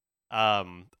collection.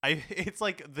 It's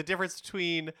like the difference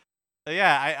between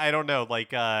I don't know,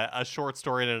 like a short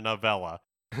story and a novella.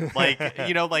 Like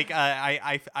like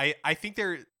I think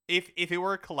there, if it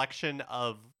were a collection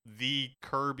of the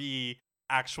Kirby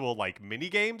actual like mini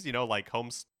games, like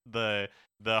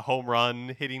the home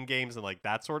run hitting games and like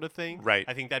that sort of thing, Right.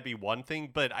 I think that'd be one thing.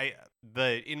 But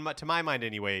to my mind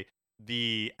anyway,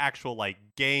 the actual like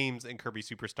games in Kirby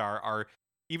Superstar are,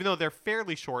 even though they're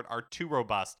fairly short, are too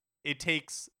robust. It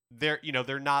takes they're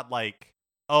not like,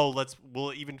 oh,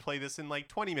 we'll even play this in like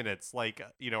 20 minutes, like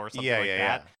or something like that.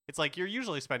 Yeah. It's like you're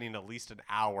usually spending at least an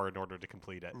hour in order to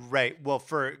complete it. Right. Well,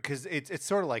 because it's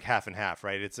sort of like half and half,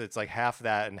 right? It's like half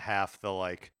that and half the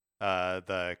like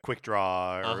the quick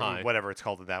draw or whatever it's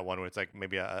called in that one, where it's like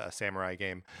maybe a samurai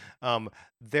game.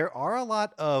 There are a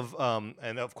lot of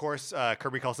and of course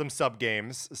Kirby calls them sub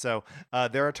games. So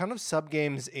there are a ton of sub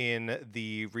games in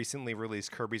the recently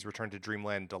released Kirby's Return to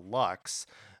Dreamland Deluxe.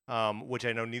 Which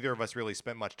I know neither of us really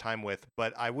spent much time with,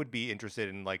 but I would be interested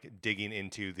in like digging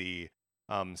into the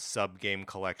sub game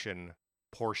collection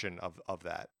portion of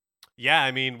that. Yeah,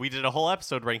 I mean, we did a whole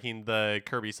episode ranking the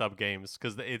Kirby sub games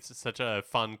because it's such a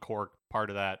fun core part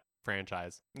of that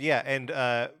franchise. Yeah, and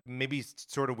maybe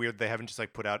sort of weird they haven't just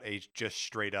like put out a just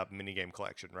straight up minigame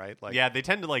collection, right? Like, yeah, they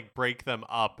tend to like break them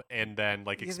up and then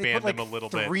like expand them a little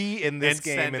bit. 3 in this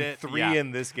game and 3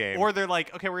 in this game. Or they're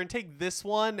like, okay, we're gonna take this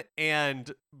one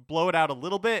and blow it out a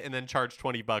little bit and then charge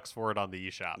 $20 for it on the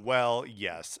eShop. Well,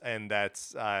 yes, and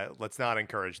that's let's not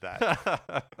encourage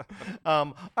that.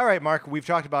 All right, Mark, we've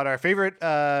talked about our favorite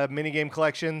minigame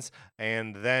collections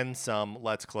and then some.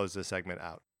 Let's close this segment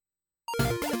out.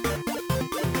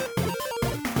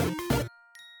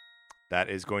 That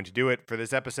is going to do it for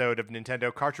this episode of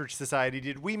Nintendo Cartridge Society.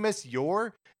 Did we miss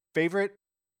your favorite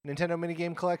Nintendo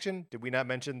minigame collection? Did we not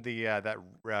mention the that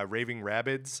Raving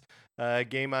Rabbids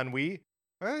game on Wii?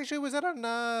 Or actually, was that on...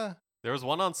 There was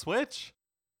one on Switch.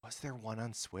 Was there one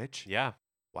on Switch? Yeah.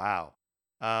 Wow.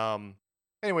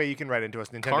 Anyway, you can write into us.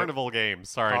 Nintendo Carnival games.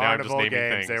 Sorry, Carnival now I'm just naming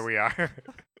games. things. There we are.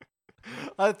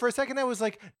 For a second, I was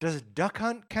like, does Duck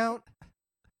Hunt count?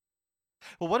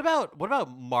 Well, what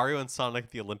about Mario and Sonic at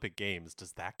the Olympic Games?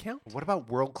 Does that count? What about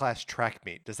World Class Track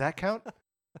Meet? Does that count?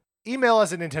 Email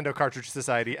us at Nintendo Cartridge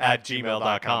Society at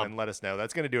gmail.com and let us know.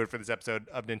 That's going to do it for this episode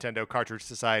of Nintendo Cartridge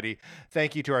Society.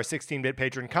 Thank you to our 16-bit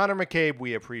patron, Connor McCabe.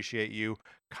 We appreciate you.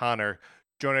 Connor,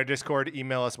 Join our Discord,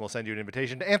 email us, and we'll send you an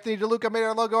invitation. To Anthony DeLuca made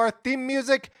our logo. Our theme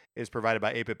music is provided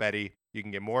by 8-Bit Betty. You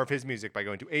can get more of his music by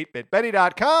going to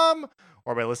 8bitbetty.com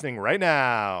or by listening right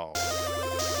now.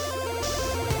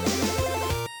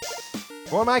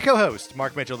 For my co-host,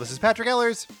 Mark Mitchell, this is Patrick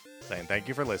Ellers, saying thank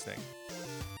you for listening.